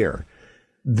last year.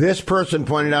 This person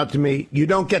pointed out to me, you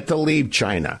don't get to leave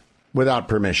China without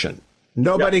permission.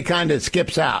 Nobody kind of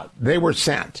skips out. They were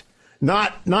sent.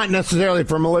 Not necessarily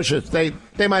for malicious. They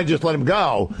might just let them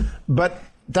go. But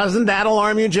doesn't that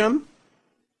alarm you, Jim?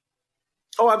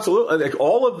 Oh, absolutely.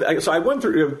 So I went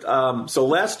through. So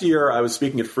last year I was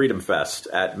speaking at Freedom Fest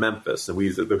at Memphis, and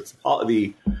it was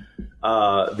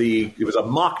a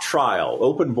mock trial,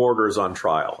 open borders on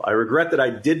trial. I regret that I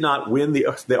did not win the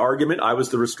argument. I was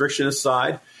the restrictionist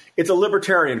side. It's a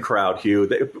libertarian crowd, Hugh.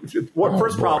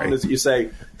 First problem is that you say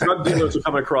drug dealers are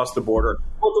coming across the border.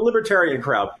 Well, it's a libertarian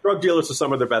crowd. Drug dealers are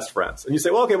some of their best friends. And you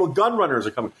say, gun runners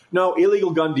are coming. No,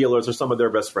 illegal gun dealers are some of their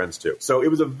best friends, too. So it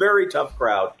was a very tough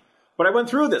crowd. But I went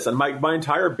through this, and my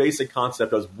entire basic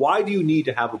concept was, why do you need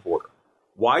to have a border?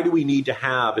 Why do we need to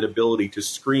have an ability to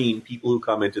screen people who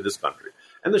come into this country?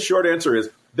 And the short answer is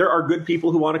there are good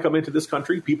people who want to come into this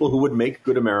country, people who would make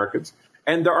good Americans,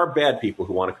 and there are bad people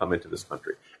who want to come into this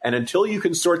country. And until you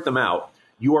can sort them out,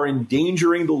 you are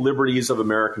endangering the liberties of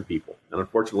American people. And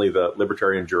unfortunately, the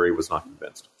libertarian jury was not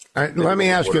convinced. All right, let me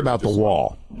ask you about the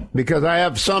wall, because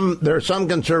there are some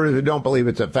conservatives who don't believe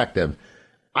it's effective.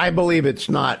 I believe it's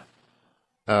not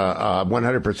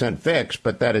 100% fixed,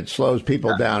 but that it slows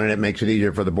people down and it makes it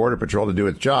easier for the Border Patrol to do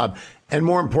its job. And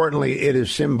more importantly, it is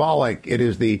symbolic. It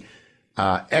is the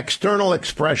external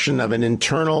expression of an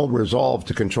internal resolve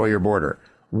to control your border.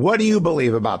 What do you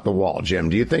believe about the wall, Jim?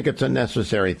 Do you think it's a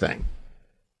necessary thing?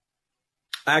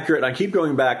 Accurate. I keep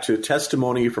going back to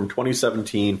testimony from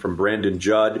 2017 from Brandon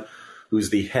Judd, who's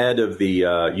the head of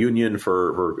the Union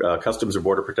for Customs and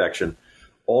Border Protection.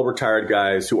 All retired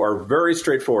guys who are very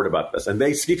straightforward about this. And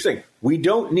they keep saying,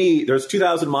 there's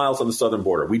 2,000 miles on the southern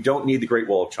border. We don't need the Great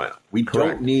Wall of China. We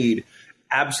don't need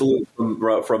absolute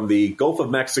from the Gulf of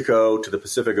Mexico to the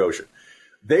Pacific Ocean.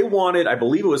 They wanted, I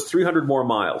believe it was 300 more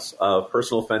miles of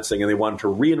personal fencing, and they wanted to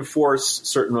reinforce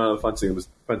certain amount of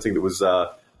fencing that was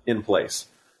in place.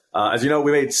 As you know,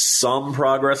 we made some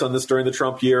progress on this during the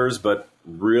Trump years, but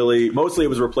really, mostly it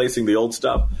was replacing the old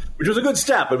stuff, which was a good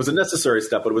step. It was a necessary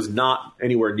step, but it was not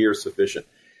anywhere near sufficient.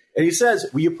 And he says,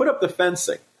 when you put up the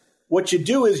fencing, what you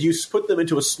do is you put them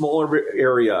into a smaller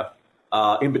area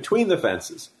in between the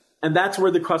fences. And that's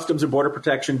where the Customs and Border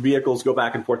Protection vehicles go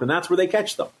back and forth, and that's where they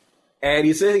catch them. And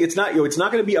he's saying it's not going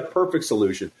to be a perfect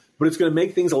solution, but it's going to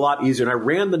make things a lot easier. And I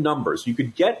ran the numbers. You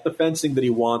could get the fencing that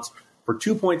he wants for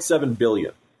 $2.7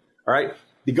 billion. All right.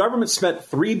 The government spent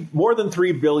more than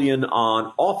 $3 billion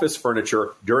on office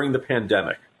furniture during the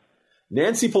pandemic.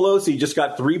 Nancy Pelosi just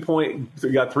got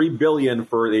 $3 billion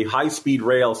for the high-speed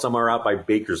rail somewhere out by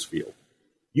Bakersfield.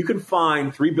 You can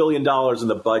find $3 billion in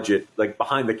the budget, like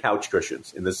behind the couch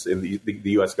cushions in the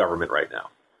U.S. government right now.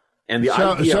 And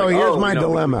here's my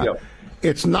dilemma.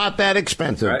 It's not that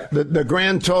expensive. Right. The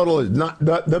grand total is not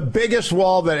the biggest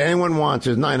wall that anyone wants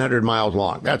is 900 miles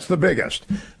long. That's the biggest.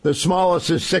 The smallest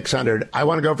is 600. I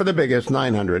want to go for the biggest,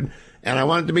 900. And I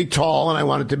want it to be tall, and I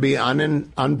want it to be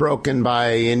unbroken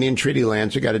by Indian treaty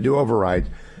lands. You got to do overrides.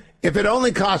 If it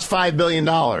only costs $5 billion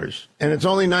and it's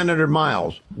only 900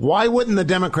 miles, why wouldn't the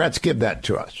Democrats give that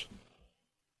to us?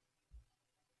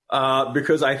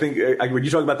 Because I think when you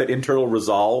talk about that internal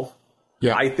resolve,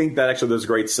 I think that actually there's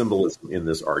great symbolism in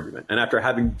this argument. And after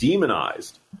having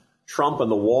demonized Trump on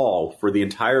the wall for the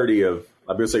entirety of,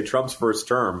 I'm going to say Trump's first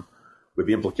term, with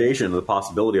the implication of the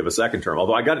possibility of a second term.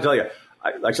 Although I got to tell you,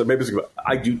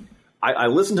 I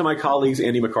listen to my colleagues,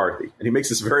 Andy McCarthy, and he makes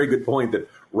this very good point that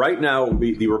right now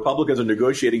the Republicans are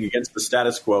negotiating against the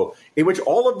status quo in which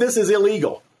all of this is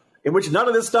illegal, in which none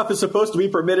of this stuff is supposed to be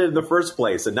permitted in the first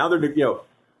place. And now they're,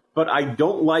 but I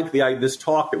don't like this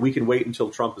talk that we can wait until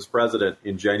Trump is president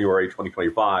in January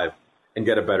 2025 and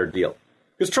get a better deal.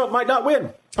 Because Trump might not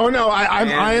win. Oh, no,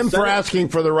 I am for asking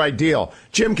for the right deal.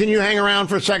 Jim, can you hang around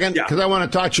for a second? Because I want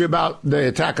to talk to you about the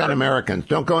attack on Americans.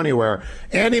 Don't go anywhere.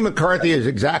 Andy McCarthy is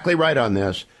exactly right on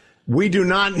this. We do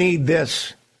not need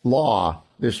this law,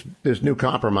 this new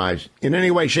compromise, in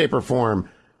any way, shape, or form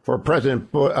for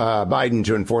President Biden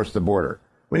to enforce the border.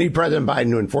 We need President Biden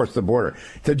to enforce the border.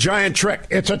 It's a giant trick.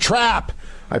 It's a trap.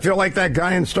 I feel like that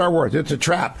guy in Star Wars. It's a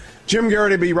trap. Jim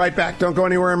Garrity will be right back. Don't go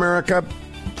anywhere, America.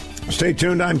 Stay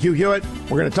tuned. I'm Hugh Hewitt.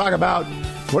 We're going to talk about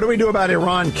what do we do about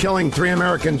Iran killing 3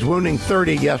 Americans, wounding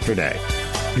 30 yesterday.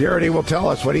 Garrity will tell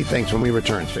us what he thinks when we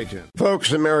return. Stay tuned.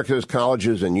 Folks, America's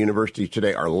colleges and universities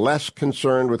today are less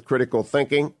concerned with critical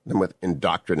thinking than with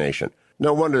indoctrination.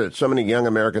 No wonder that so many young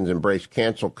Americans embrace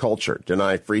cancel culture,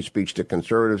 deny free speech to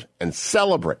conservatives, and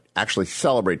actually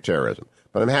celebrate terrorism.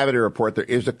 But I'm happy to report there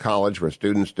is a college where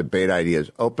students debate ideas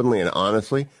openly and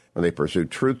honestly, when they pursue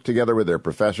truth together with their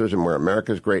professors, and where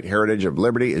America's great heritage of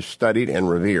liberty is studied and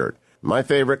revered. My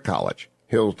favorite college,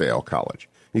 Hillsdale College.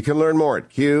 You can learn more at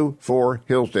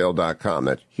HughForHillsdale.com.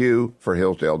 That's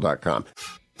HughForHillsdale.com.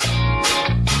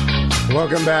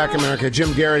 Welcome back, America.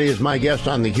 Jim Garrity is my guest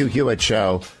on the Hugh Hewitt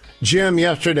Show. Jim,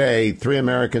 yesterday, 3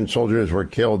 American soldiers were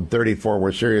killed, 34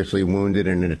 were seriously wounded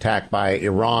in an attack by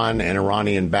Iran and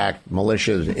Iranian-backed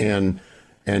militias in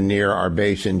and near our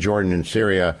base in Jordan and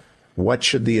Syria. What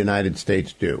should the United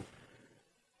States do?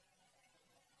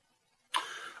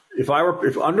 If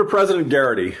under President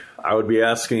Garrity, I would be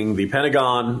asking the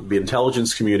Pentagon, the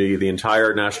intelligence community, the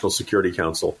entire National Security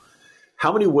Council,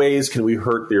 how many ways can we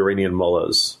hurt the Iranian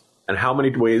mullahs? And how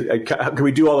many ways can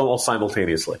we do all of them all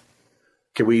simultaneously?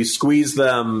 Can we squeeze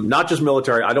them, not just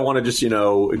military? I don't want to just,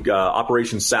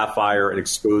 Operation Sapphire and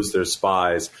expose their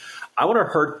spies. I want to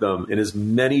hurt them in as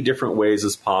many different ways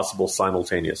as possible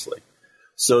simultaneously,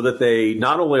 so that they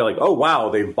not only like, oh, wow,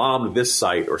 they bombed this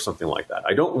site or something like that.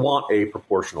 I don't want a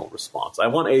proportional response. I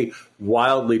want a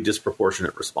wildly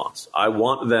disproportionate response. I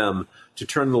want them to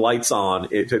turn the lights on,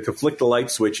 to flick the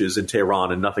light switches in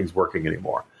Tehran and nothing's working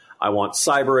anymore. I want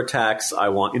cyber attacks. I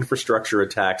want infrastructure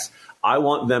attacks. I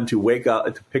want them to wake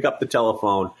up, to pick up the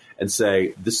telephone and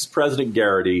say, this is President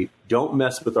Garrity. Don't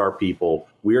mess with our people.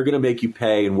 We are going to make you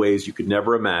pay in ways you could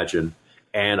never imagine.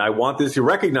 And I want this to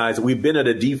recognize that we've been at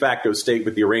a de facto state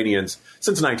with the Iranians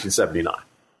since 1979.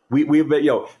 We've been,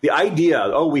 the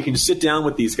idea, we can sit down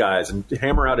with these guys and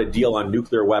hammer out a deal on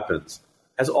nuclear weapons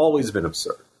has always been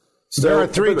absurd. So there are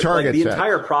 3 targets. The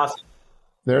entire process.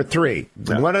 There are 3.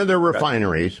 Yeah. One of the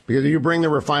refineries, because if you bring the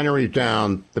refineries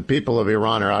down, the people of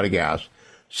Iran are out of gas.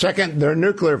 Second, their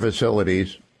nuclear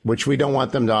facilities, which we don't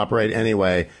want them to operate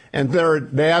anyway. And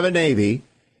third, they have a Navy,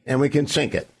 and we can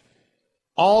sink it.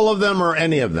 All of them or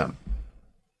any of them?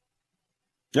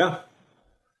 Yeah.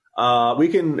 We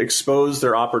can expose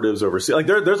their operatives overseas. Like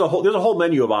there's a whole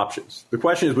menu of options. The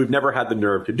question is, we've never had the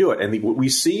nerve to do it. And what we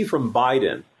see from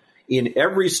Biden in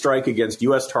every strike against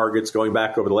U.S. targets going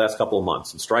back over the last couple of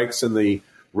months, and strikes in the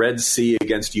Red Sea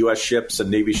against U.S. ships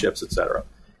and Navy ships, et cetera,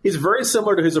 is very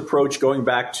similar to his approach going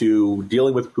back to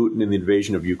dealing with Putin in the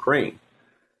invasion of Ukraine.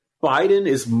 Biden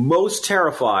is most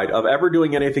terrified of ever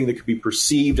doing anything that could be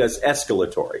perceived as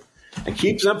escalatory, and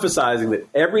keeps emphasizing that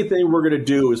everything we're going to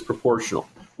do is proportional.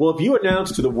 Well, if you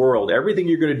announce to the world everything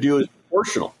you're going to do is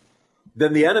proportional,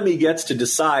 then the enemy gets to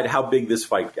decide how big this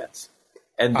fight gets.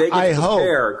 And they get to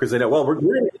prepare because they know, well, we're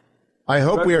doing it. I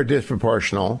hope we are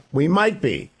disproportional. We might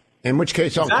be, in which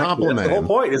case I'll compliment That's the whole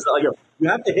point. Is like you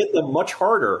have to hit them much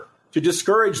harder to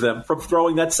discourage them from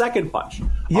throwing that second punch.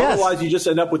 Yes. Otherwise, you just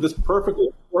end up with this perfectly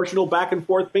proportional back and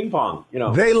forth ping pong.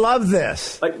 They love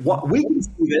this. Like we can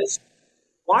see this.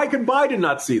 Why can Biden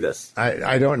not see this?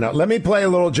 I don't know. Let me play a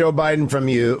little Joe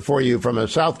Biden for you from a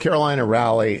South Carolina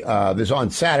rally. This on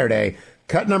Saturday.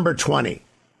 Cut number 20.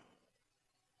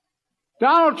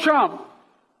 Donald Trump,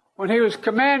 when he was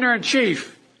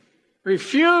commander-in-chief,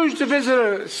 refused to visit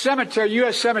a cemetery,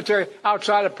 U.S. cemetery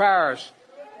outside of Paris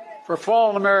for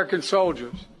fallen American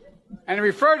soldiers. And he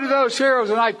referred to those heroes,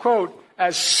 and I quote,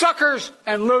 as suckers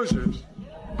and losers.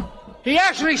 He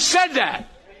actually said that.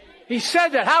 He said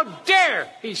that. How dare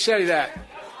he say that?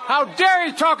 How dare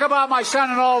he talk about my son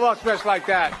and all of us like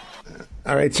that?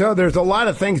 All right, so there's a lot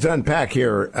of things to unpack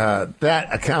here.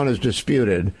 That account is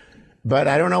disputed, but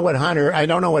I don't know what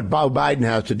Beau Biden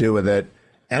has to do with it,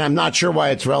 and I'm not sure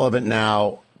why it's relevant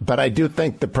now, but I do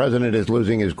think the president is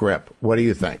losing his grip. What do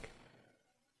you think?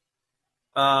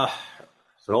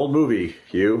 It's an old movie,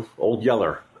 Hugh, Old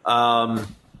Yeller.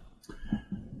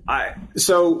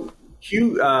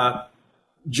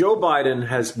 Joe Biden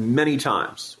has many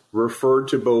times referred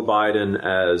to Beau Biden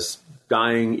as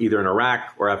dying either in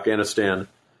Iraq or Afghanistan.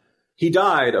 He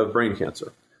died of brain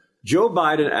cancer. Joe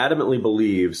Biden adamantly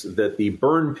believes that the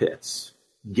burn pits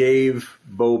gave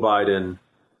Beau Biden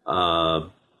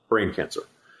brain cancer.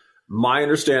 My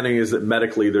understanding is that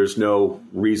medically there's no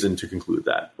reason to conclude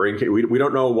that. We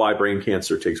don't know why brain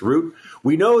cancer takes root.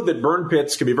 We know that burn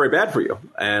pits can be very bad for you.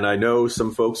 And I know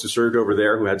some folks who served over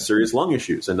there who had serious lung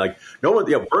issues. And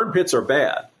burn pits are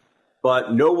bad,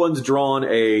 but no one's drawn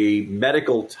a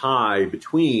medical tie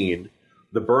between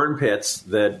the burn pits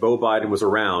that Beau Biden was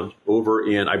around over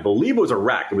in, I believe it was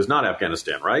Iraq. It was not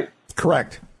Afghanistan, right?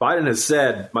 Correct. Biden has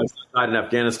said, my son died in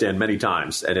Afghanistan many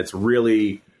times. And it's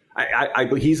really...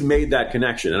 he's made that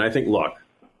connection. And I think, look,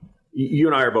 you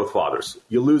and I are both fathers.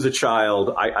 You lose a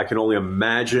child. I can only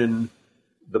imagine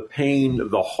the pain,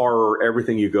 the horror,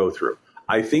 everything you go through.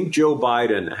 I think Joe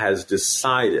Biden has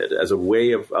decided as a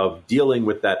way of dealing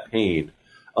with that pain,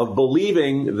 of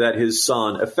believing that his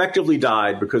son effectively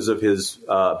died because of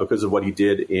what he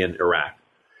did in Iraq.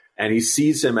 And he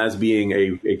sees him as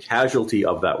being a casualty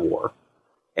of that war.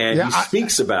 And he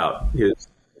speaks about his...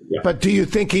 Yeah. But do you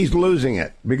think he's losing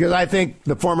it? Because I think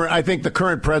the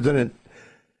current president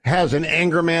has an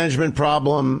anger management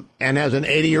problem and has an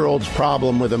 80-year-old's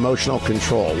problem with emotional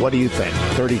control. What do you think?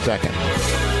 30 seconds.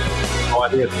 I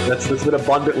think that's been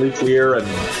abundantly clear, and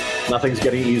nothing's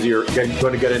going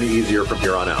to get any easier from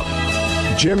here on out.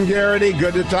 Jim Garrity,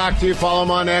 good to talk to you. Follow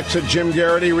him on X at Jim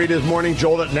Garrity. Read his Morning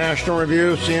Jolt at National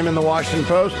Review. See him in the Washington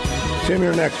Post. See him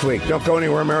here next week. Don't go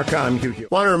anywhere, America. I'm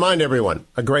QQ. Want to remind everyone,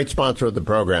 a great sponsor of the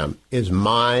program is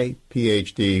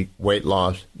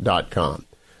myphdweightloss.com.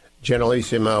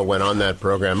 Generalissimo went on that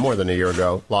program more than a year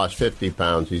ago, lost 50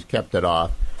 pounds. He's kept it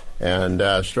off.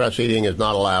 And stress eating is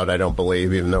not allowed, I don't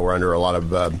believe, even though we're under a lot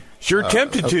of... Sure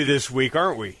tempted to this week,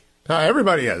 aren't we?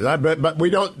 Everybody is. But we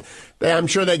don't... I'm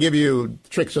sure they give you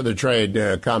tricks of the trade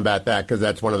to combat that, because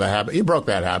that's one of the habits. You broke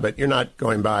that habit. You're not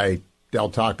going by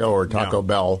Del Taco or Taco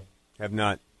Bell. Have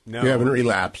not. No. You haven't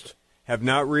relapsed. Have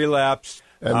not relapsed.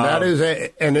 And that is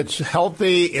and it's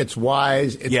healthy, it's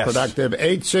wise, it's productive.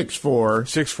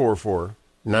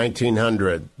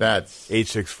 864-644-1900. That's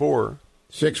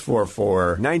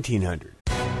 864-644-1900.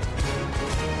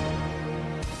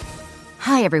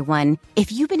 Hi, everyone.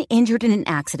 If you've been injured in an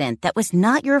accident that was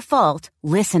not your fault,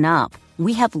 listen up.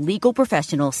 We have legal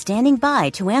professionals standing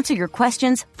by to answer your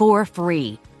questions for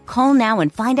free. Call now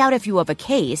and find out if you have a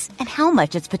case and how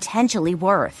much it's potentially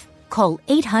worth. Call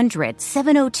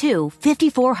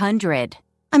 800-702-5400.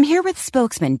 I'm here with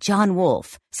spokesman John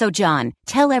Wolf. So, John,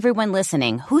 tell everyone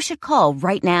listening who should call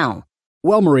right now.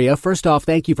 Well, Maria, first off,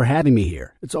 thank you for having me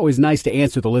here. It's always nice to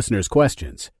answer the listeners'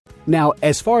 questions. Now,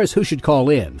 as far as who should call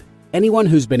in, anyone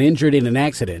who's been injured in an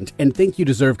accident and think you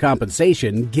deserve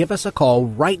compensation, give us a call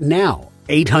right now.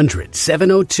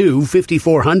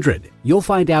 800-702-5400. You'll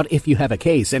find out if you have a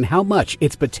case and how much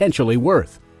it's potentially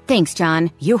worth. Thanks,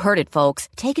 John. You heard it, folks.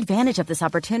 Take advantage of this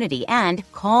opportunity and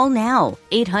call now.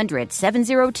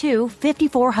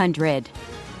 800-702-5400.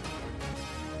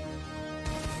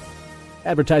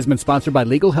 Advertisement sponsored by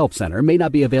Legal Help Center. May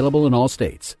not be available in all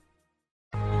states.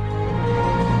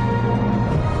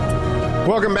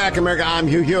 Welcome back, America. I'm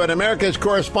Hugh Hewitt, America's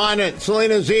correspondent,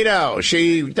 Selena Zito.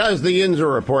 She does the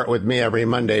Yinzer Report with me every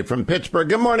Monday from Pittsburgh.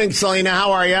 Good morning, Selena.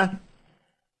 How are you?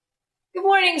 Good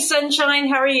morning, Sunshine.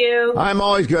 How are you? I'm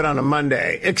always good on a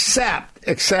Monday, except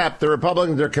the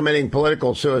Republicans are committing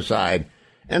political suicide.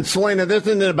 And Selena, this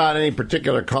isn't about any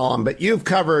particular column, but you've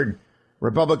covered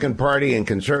Republican Party and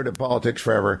conservative politics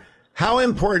forever. How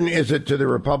important is it to the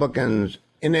Republicans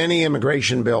in any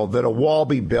immigration bill that a wall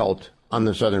be built on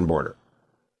the southern border?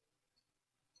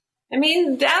 I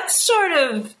mean, that's sort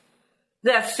of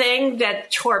the thing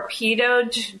that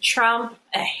torpedoed Trump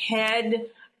ahead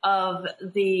of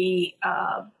the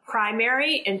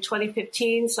primary in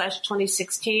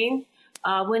 2015/2016,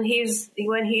 when he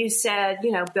said,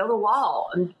 build a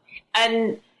wall,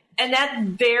 and that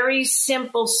very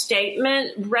simple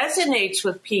statement resonates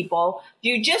with people.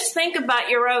 You just think about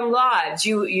your own lives.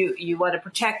 You want to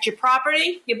protect your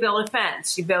property, you build a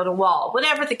fence, you build a wall,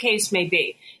 whatever the case may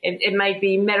be. It might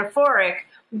be metaphoric,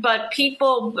 but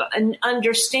people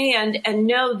understand and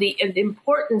know the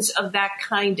importance of that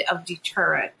kind of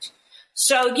deterrent.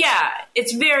 So, yeah,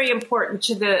 it's very important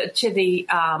to the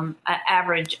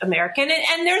average American.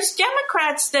 And there's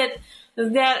Democrats that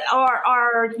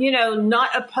are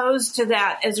not opposed to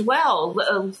that as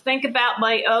well. Think about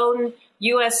my own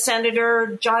U.S.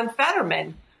 Senator John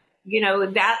Fetterman.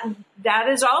 That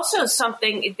is also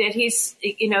something that he's,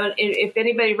 if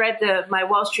anybody read my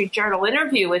Wall Street Journal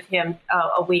interview with him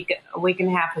a week and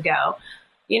a half ago,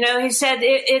 he said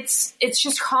it's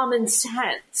just common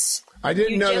sense. I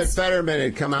didn't know that Fetterman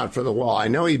had come out for the wall. I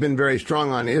know he's been very strong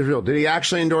on Israel. Did he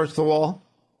actually endorse the wall?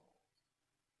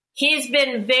 He's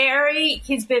been very,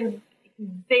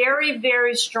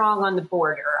 very strong on the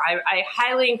border. I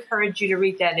highly encourage you to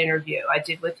read that interview I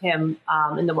did with him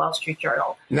in the Wall Street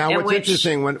Journal. Now, what's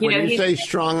interesting, when you say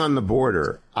strong on the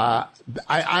border,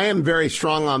 I am very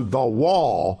strong on the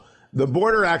wall. The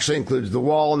border actually includes the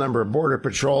wall, number of Border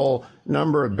Patrol,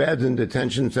 number of beds in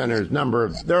detention centers,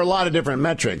 there are a lot of different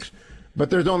metrics, but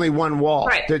there's only one wall.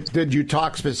 Right. Did you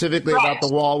talk specifically about the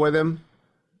wall with him?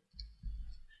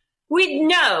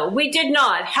 No, we did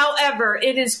not. However,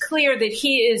 it is clear that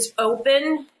he is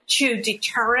open to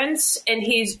deterrence and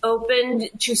he's open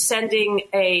to sending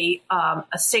a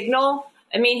signal.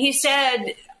 I mean, he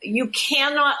said you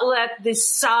cannot let the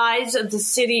size of the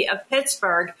city of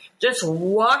Pittsburgh just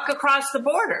walk across the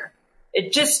border.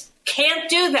 It just can't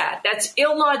do that. That's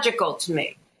illogical to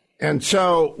me. And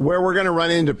so where we're going to run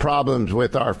into problems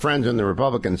with our friends in the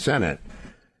Republican Senate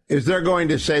is they're going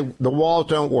to say the walls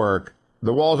don't work.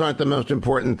 The walls aren't the most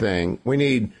important thing. We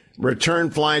need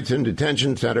return flights and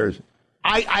detention centers.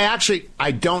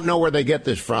 I don't know where they get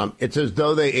this from. It's as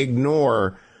though they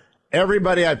ignore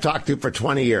everybody I've talked to for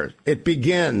 20 years. It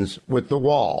begins with the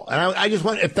wall. And I just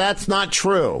want, if that's not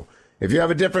true, if you have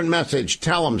a different message,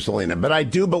 tell them, Selena. But I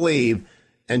do believe,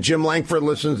 and Jim Lankford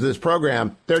listens to this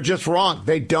program, they're just wrong.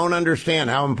 They don't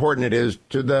understand how important it is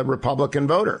to the Republican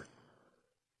voter.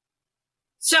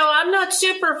 So I'm not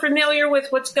super familiar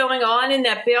with what's going on in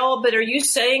that bill, but are you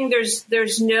saying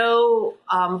there's no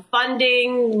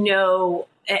funding, no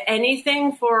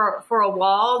anything for a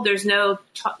wall? There's no,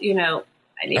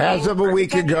 anything? As of a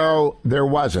week ago, there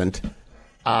wasn't.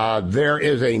 There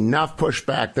is enough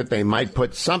pushback that they might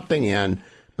put something in.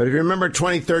 But if you remember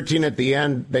 2013 at the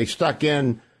end, they stuck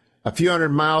in a few hundred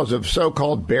miles of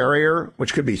so-called barrier,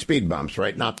 which could be speed bumps,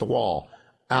 right? Not the wall.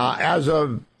 As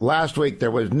of last week, there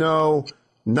was no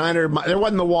 900 miles. There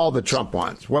wasn't the wall that Trump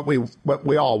wants, what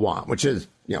we all want, which is,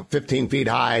 15 feet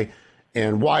high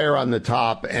and wire on the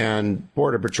top and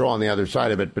Border Patrol on the other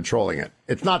side of it patrolling it.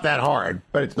 It's not that hard,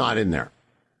 but it's not in there.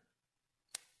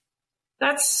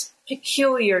 That's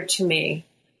peculiar to me,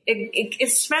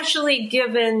 especially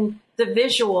given the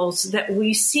visuals that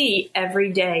we see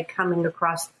every day coming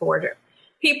across the border.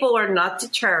 People are not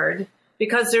deterred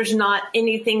because there's not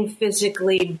anything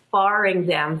physically barring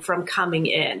them from coming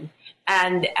in.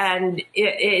 And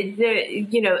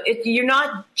you're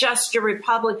not just a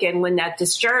Republican when that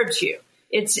disturbs you.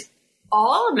 It's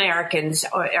all Americans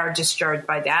are disturbed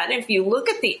by that. And if you look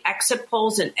at the exit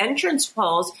polls and entrance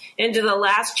polls into the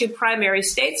last two primary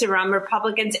states around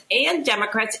Republicans and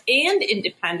Democrats and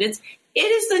independents, it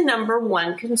is the number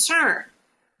one concern.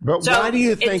 But so why do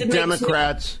you think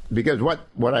Democrats, because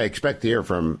what I expect to hear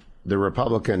from the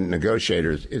Republican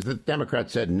negotiators is that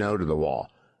Democrats said no to the wall.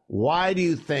 Why do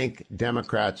you think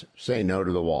Democrats say no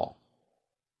to the wall?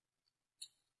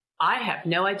 I have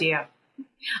no idea.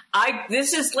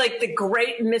 This is like the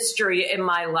great mystery in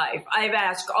my life. I've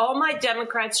asked all my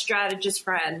Democrat strategist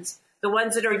friends, the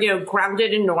ones that are,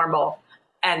 grounded and normal,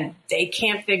 and they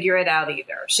can't figure it out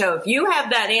either. So if you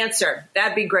have that answer,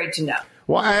 that'd be great to know.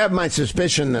 Well, I have my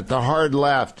suspicion that the hard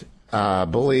left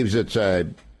believes it's a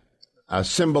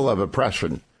symbol of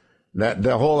oppression. that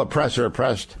the whole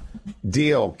oppressor-oppressed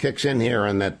deal kicks in here,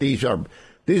 and that these are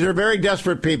very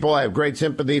desperate people. I have great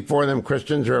sympathy for them.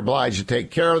 Christians are obliged to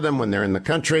take care of them when they're in the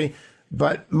country.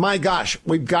 But my gosh,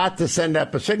 we've got to send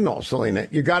up a signal, Selena.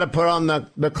 You got to put on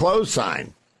the close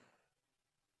sign.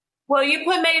 Well, you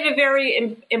made a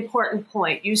very important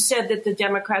point. You said that the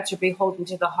Democrats are beholden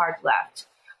to the hard left.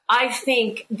 I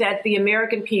think that the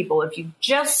American people, if you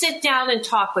just sit down and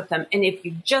talk with them, and if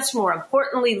you just more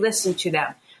importantly listen to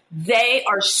them, they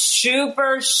are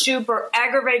super, super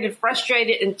aggravated,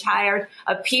 frustrated, and tired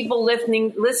of people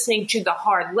listening to the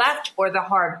hard left or the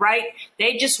hard right.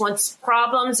 They just want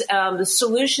problems, the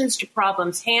solutions to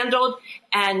problems handled,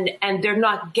 and they're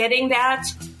not getting that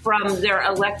from their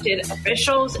elected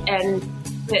officials, and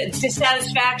the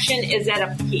dissatisfaction is at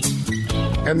a peak.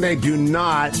 And they do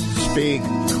not speak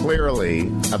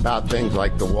clearly about things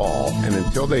like the wall. And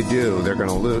until they do, they're going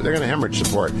to lose. They're going to hemorrhage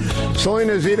support.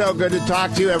 Selena Zito, good to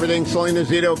talk to you. Everything Selena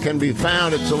Zito can be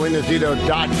found at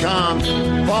selenazito.com.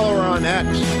 Follow her on X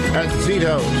at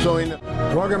Zito Selena.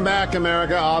 Welcome back,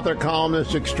 America. Author,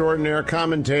 columnist, extraordinaire,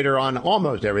 commentator on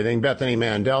almost everything. Bethany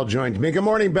Mandel joins me. Good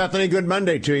morning, Bethany. Good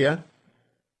Monday to you.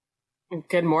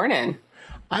 Good morning.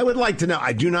 I would like to know,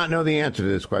 I do not know the answer to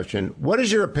this question. What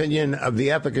is your opinion of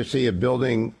the efficacy of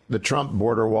building the Trump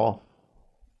border wall?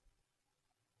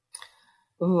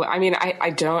 Ooh, I mean,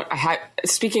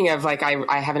 speaking of like,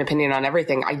 I have an opinion on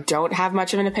everything. I don't have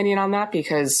much of an opinion on that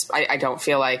because I don't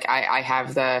feel like I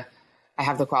have the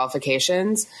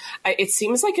qualifications. It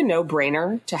seems like a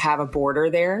no-brainer to have a border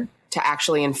there to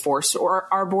actually enforce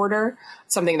our border,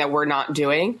 something that we're not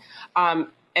doing. And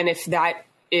if that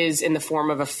is in the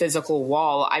form of a physical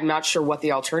wall, I'm not sure what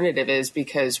the alternative is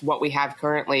because what we have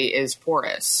currently is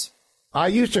porous. I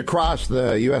used to cross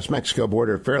the U.S.-Mexico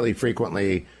border fairly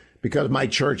frequently because my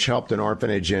church helped an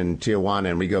orphanage in Tijuana,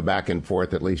 and we go back and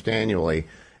forth at least annually.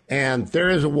 And there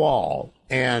is a wall,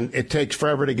 and it takes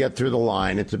forever to get through the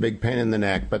line. It's a big pain in the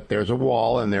neck, but there's a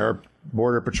wall, and there are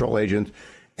Border Patrol agents.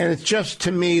 And it's just,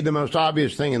 to me, the most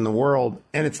obvious thing in the world,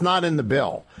 and it's not in the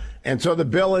bill. And so the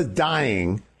bill is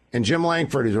dying. And Jim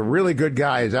Langford, who's a really good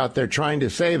guy, is out there trying to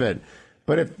save it.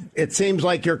 But if it seems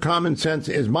like your common sense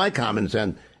is my common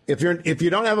sense, if you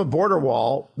don't have a border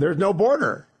wall, there's no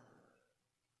border.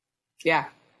 Yeah.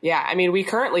 I mean, we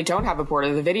currently don't have a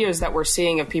border. The videos that we're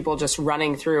seeing of people just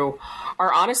running through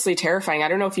are honestly terrifying. I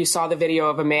don't know if you saw the video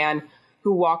of a man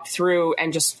who walked through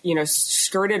and just,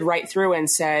 skirted right through and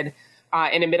said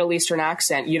in a Middle Eastern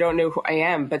accent, "You don't know who I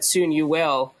am, but soon you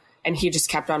will." And he just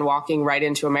kept on walking right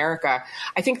into America.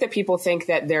 I think that people think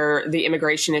that the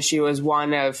immigration issue is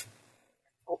one of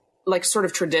like sort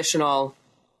of traditional,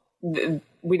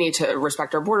 we need to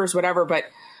respect our borders, whatever. But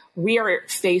we are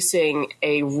facing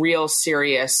a real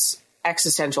serious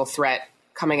existential threat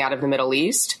coming out of the Middle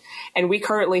East. And we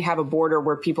currently have a border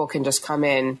where people can just come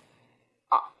in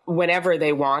whenever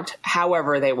they want,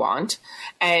 however they want.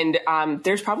 And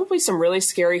there's probably some really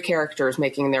scary characters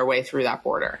making their way through that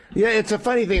border. Yeah, it's a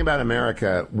funny thing about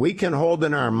America. We can hold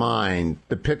in our mind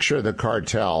the picture of the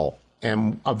cartel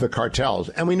and of the cartels.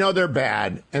 And we know they're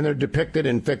bad, and they're depicted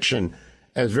in fiction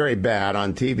as very bad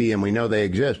on TV, and we know they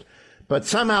exist. But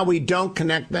somehow we don't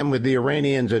connect them with the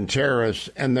Iranians and terrorists,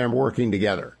 and they're working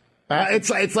together.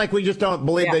 It's like we just don't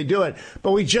believe they do it.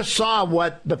 But we just saw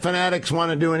what the fanatics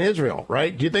want to do in Israel,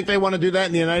 right? Do you think they want to do that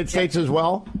in the United States as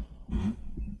well?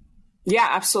 Yeah,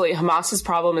 absolutely. Hamas's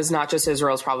problem is not just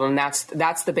Israel's problem. That's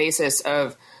the basis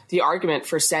of the argument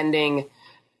for sending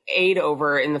aid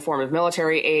over in the form of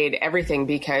military aid, everything,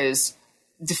 because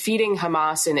defeating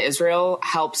Hamas in Israel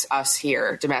helps us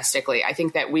here domestically. I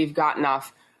think that we've gotten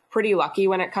off pretty lucky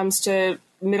when it comes to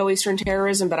Middle Eastern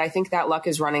terrorism, but I think that luck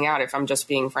is running out, if I'm just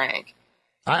being frank.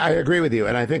 I agree with you,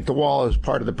 and I think the wall is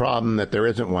part of the problem that there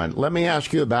isn't one. Let me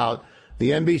ask you about the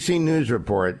NBC News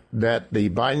report that the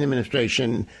Biden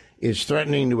administration is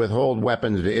threatening to withhold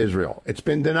weapons to Israel. It's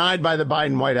been denied by the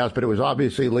Biden White House, but it was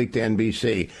obviously leaked to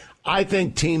NBC. I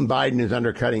think Team Biden is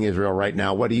undercutting Israel right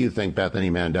now. What do you think,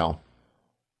 Bethany Mandel?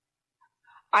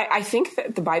 I think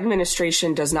that the Biden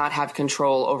administration does not have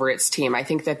control over its team. I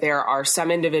think that there are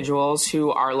some individuals who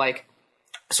are like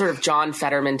sort of John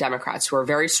Fetterman Democrats who are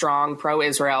very strong,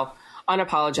 pro-Israel,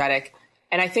 unapologetic.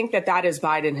 And I think that that is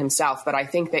Biden himself. But I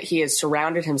think that he has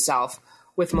surrounded himself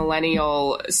with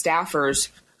millennial staffers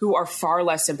who are far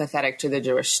less sympathetic to the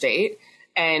Jewish state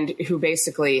and who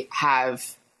basically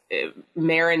have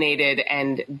marinated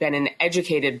and been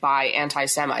educated by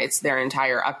anti-Semites their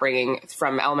entire upbringing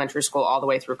from elementary school all the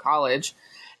way through college.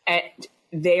 And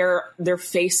they're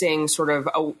facing sort of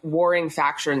warring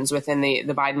factions within the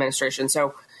Biden administration.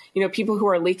 So, people who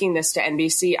are leaking this to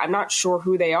NBC, I'm not sure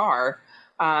who they are.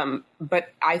 But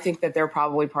I think that they're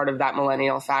probably part of that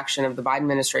millennial faction of the Biden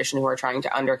administration who are trying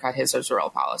to undercut his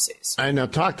Israel policies. I know.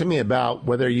 Talk to me about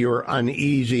whether you're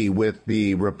uneasy with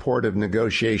the report of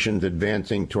negotiations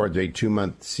advancing towards a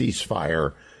 2-month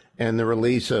ceasefire and the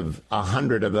release of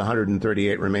 100 of the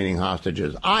 138 remaining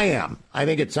hostages. I am. I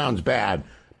think it sounds bad,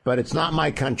 but it's not my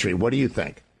country. What do you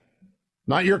think?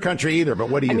 Not your country either, but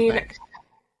what do you think?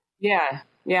 Yeah,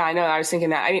 I know. I was thinking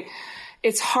that. I mean,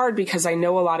 it's hard because I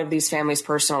know a lot of these families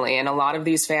personally, and a lot of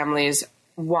these families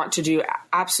want to do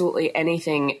absolutely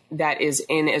anything that is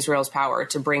in Israel's power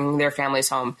to bring their families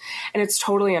home. And it's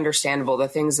totally understandable. The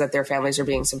things that their families are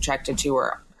being subjected to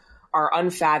are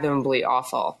unfathomably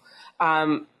awful.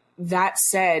 That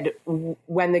said,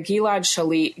 when the Gilad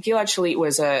Shalit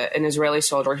was an Israeli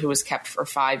soldier who was kept for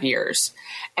 5 years.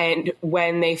 And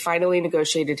when they finally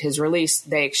negotiated his release,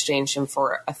 they exchanged him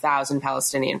for 1,000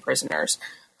 Palestinian prisoners,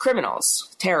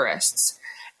 criminals, terrorists.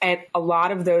 And a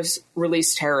lot of those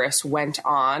released terrorists went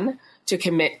on to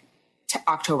commit to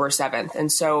October 7th.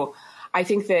 And so I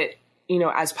think that,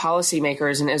 as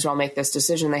policymakers in Israel make this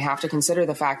decision, they have to consider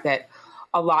the fact that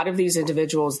a lot of these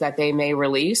individuals that they may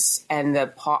release and the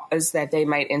pause that they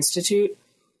might institute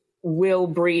will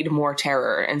breed more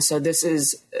terror. And so this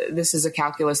is a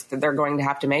calculus that they're going to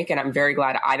have to make. And I'm very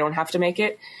glad I don't have to make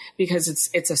it because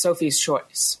it's a Sophie's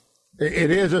choice.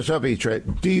 It is a Sophie's choice.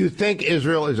 Do you think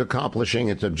Israel is accomplishing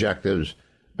its objectives,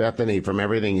 Bethany, from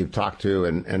everything you've talked to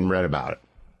and read about it?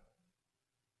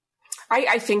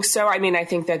 I think so. I mean, I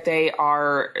think that they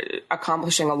are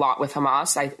accomplishing a lot with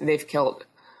Hamas. They've killed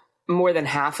more than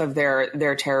half of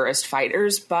their terrorist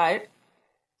fighters, but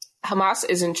Hamas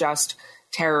isn't just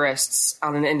terrorists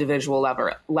on an individual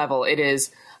level. It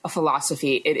is a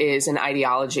philosophy. It is an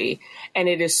ideology, and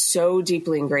it is so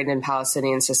deeply ingrained in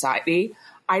Palestinian society.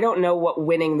 I don't know what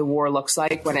winning the war looks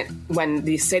like when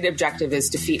the state objective is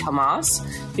defeat Hamas,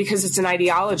 because it's an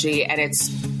ideology and it's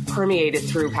permeated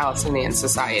through Palestinian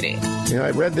society.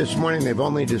 I read this morning they've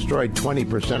only destroyed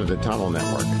 20% of the tunnel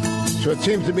network. So it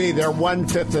seems to me they're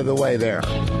 1/5 of the way there.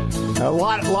 A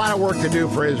lot of work to do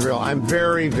for Israel. I'm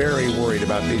very, very worried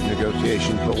about these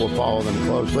negotiations, but we'll follow them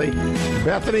closely.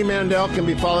 Bethany Mandel can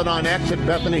be followed on X at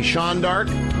Bethany Shondark.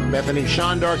 Bethany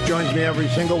Shondark joins me every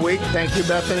single week. Thank you,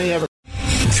 Bethany.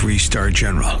 3-star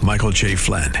General Michael J.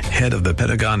 Flynn, head of the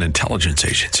Pentagon Intelligence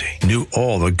Agency, knew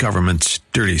all the government's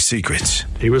dirty secrets.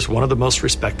 He was one of the most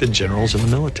respected generals in the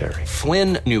military.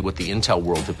 Flynn knew what the intel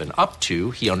world had been up to.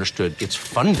 He understood its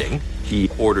funding. He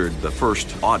ordered the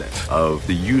first audit of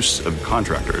the use of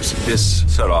contractors. This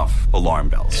set off alarm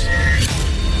bells.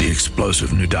 The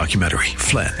explosive new documentary,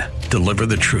 Flynn, Deliver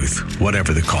the Truth,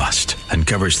 Whatever the Cost,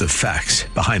 uncovers the facts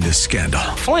behind this scandal.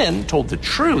 Flynn told the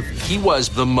truth. He was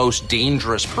the most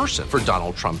dangerous person for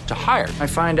Donald Trump to hire. I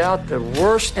find out the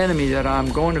worst enemy that I'm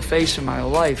going to face in my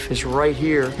life is right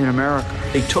here in America.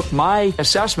 They took my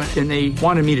assessment and they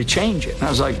wanted me to change it. And I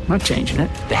was like, I'm not changing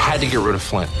it. They had to get rid of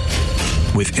Flynn.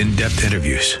 With in-depth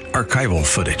interviews, archival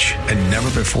footage, and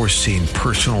never-before-seen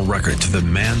personal records of the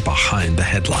man behind the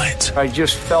headlines. I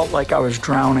just felt like I was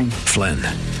drowning. Flynn,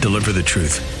 Deliver the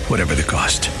Truth, Whatever the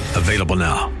Cost. Available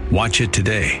now. Watch it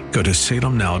today. Go to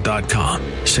salemnow.com.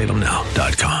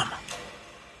 salemnow.com.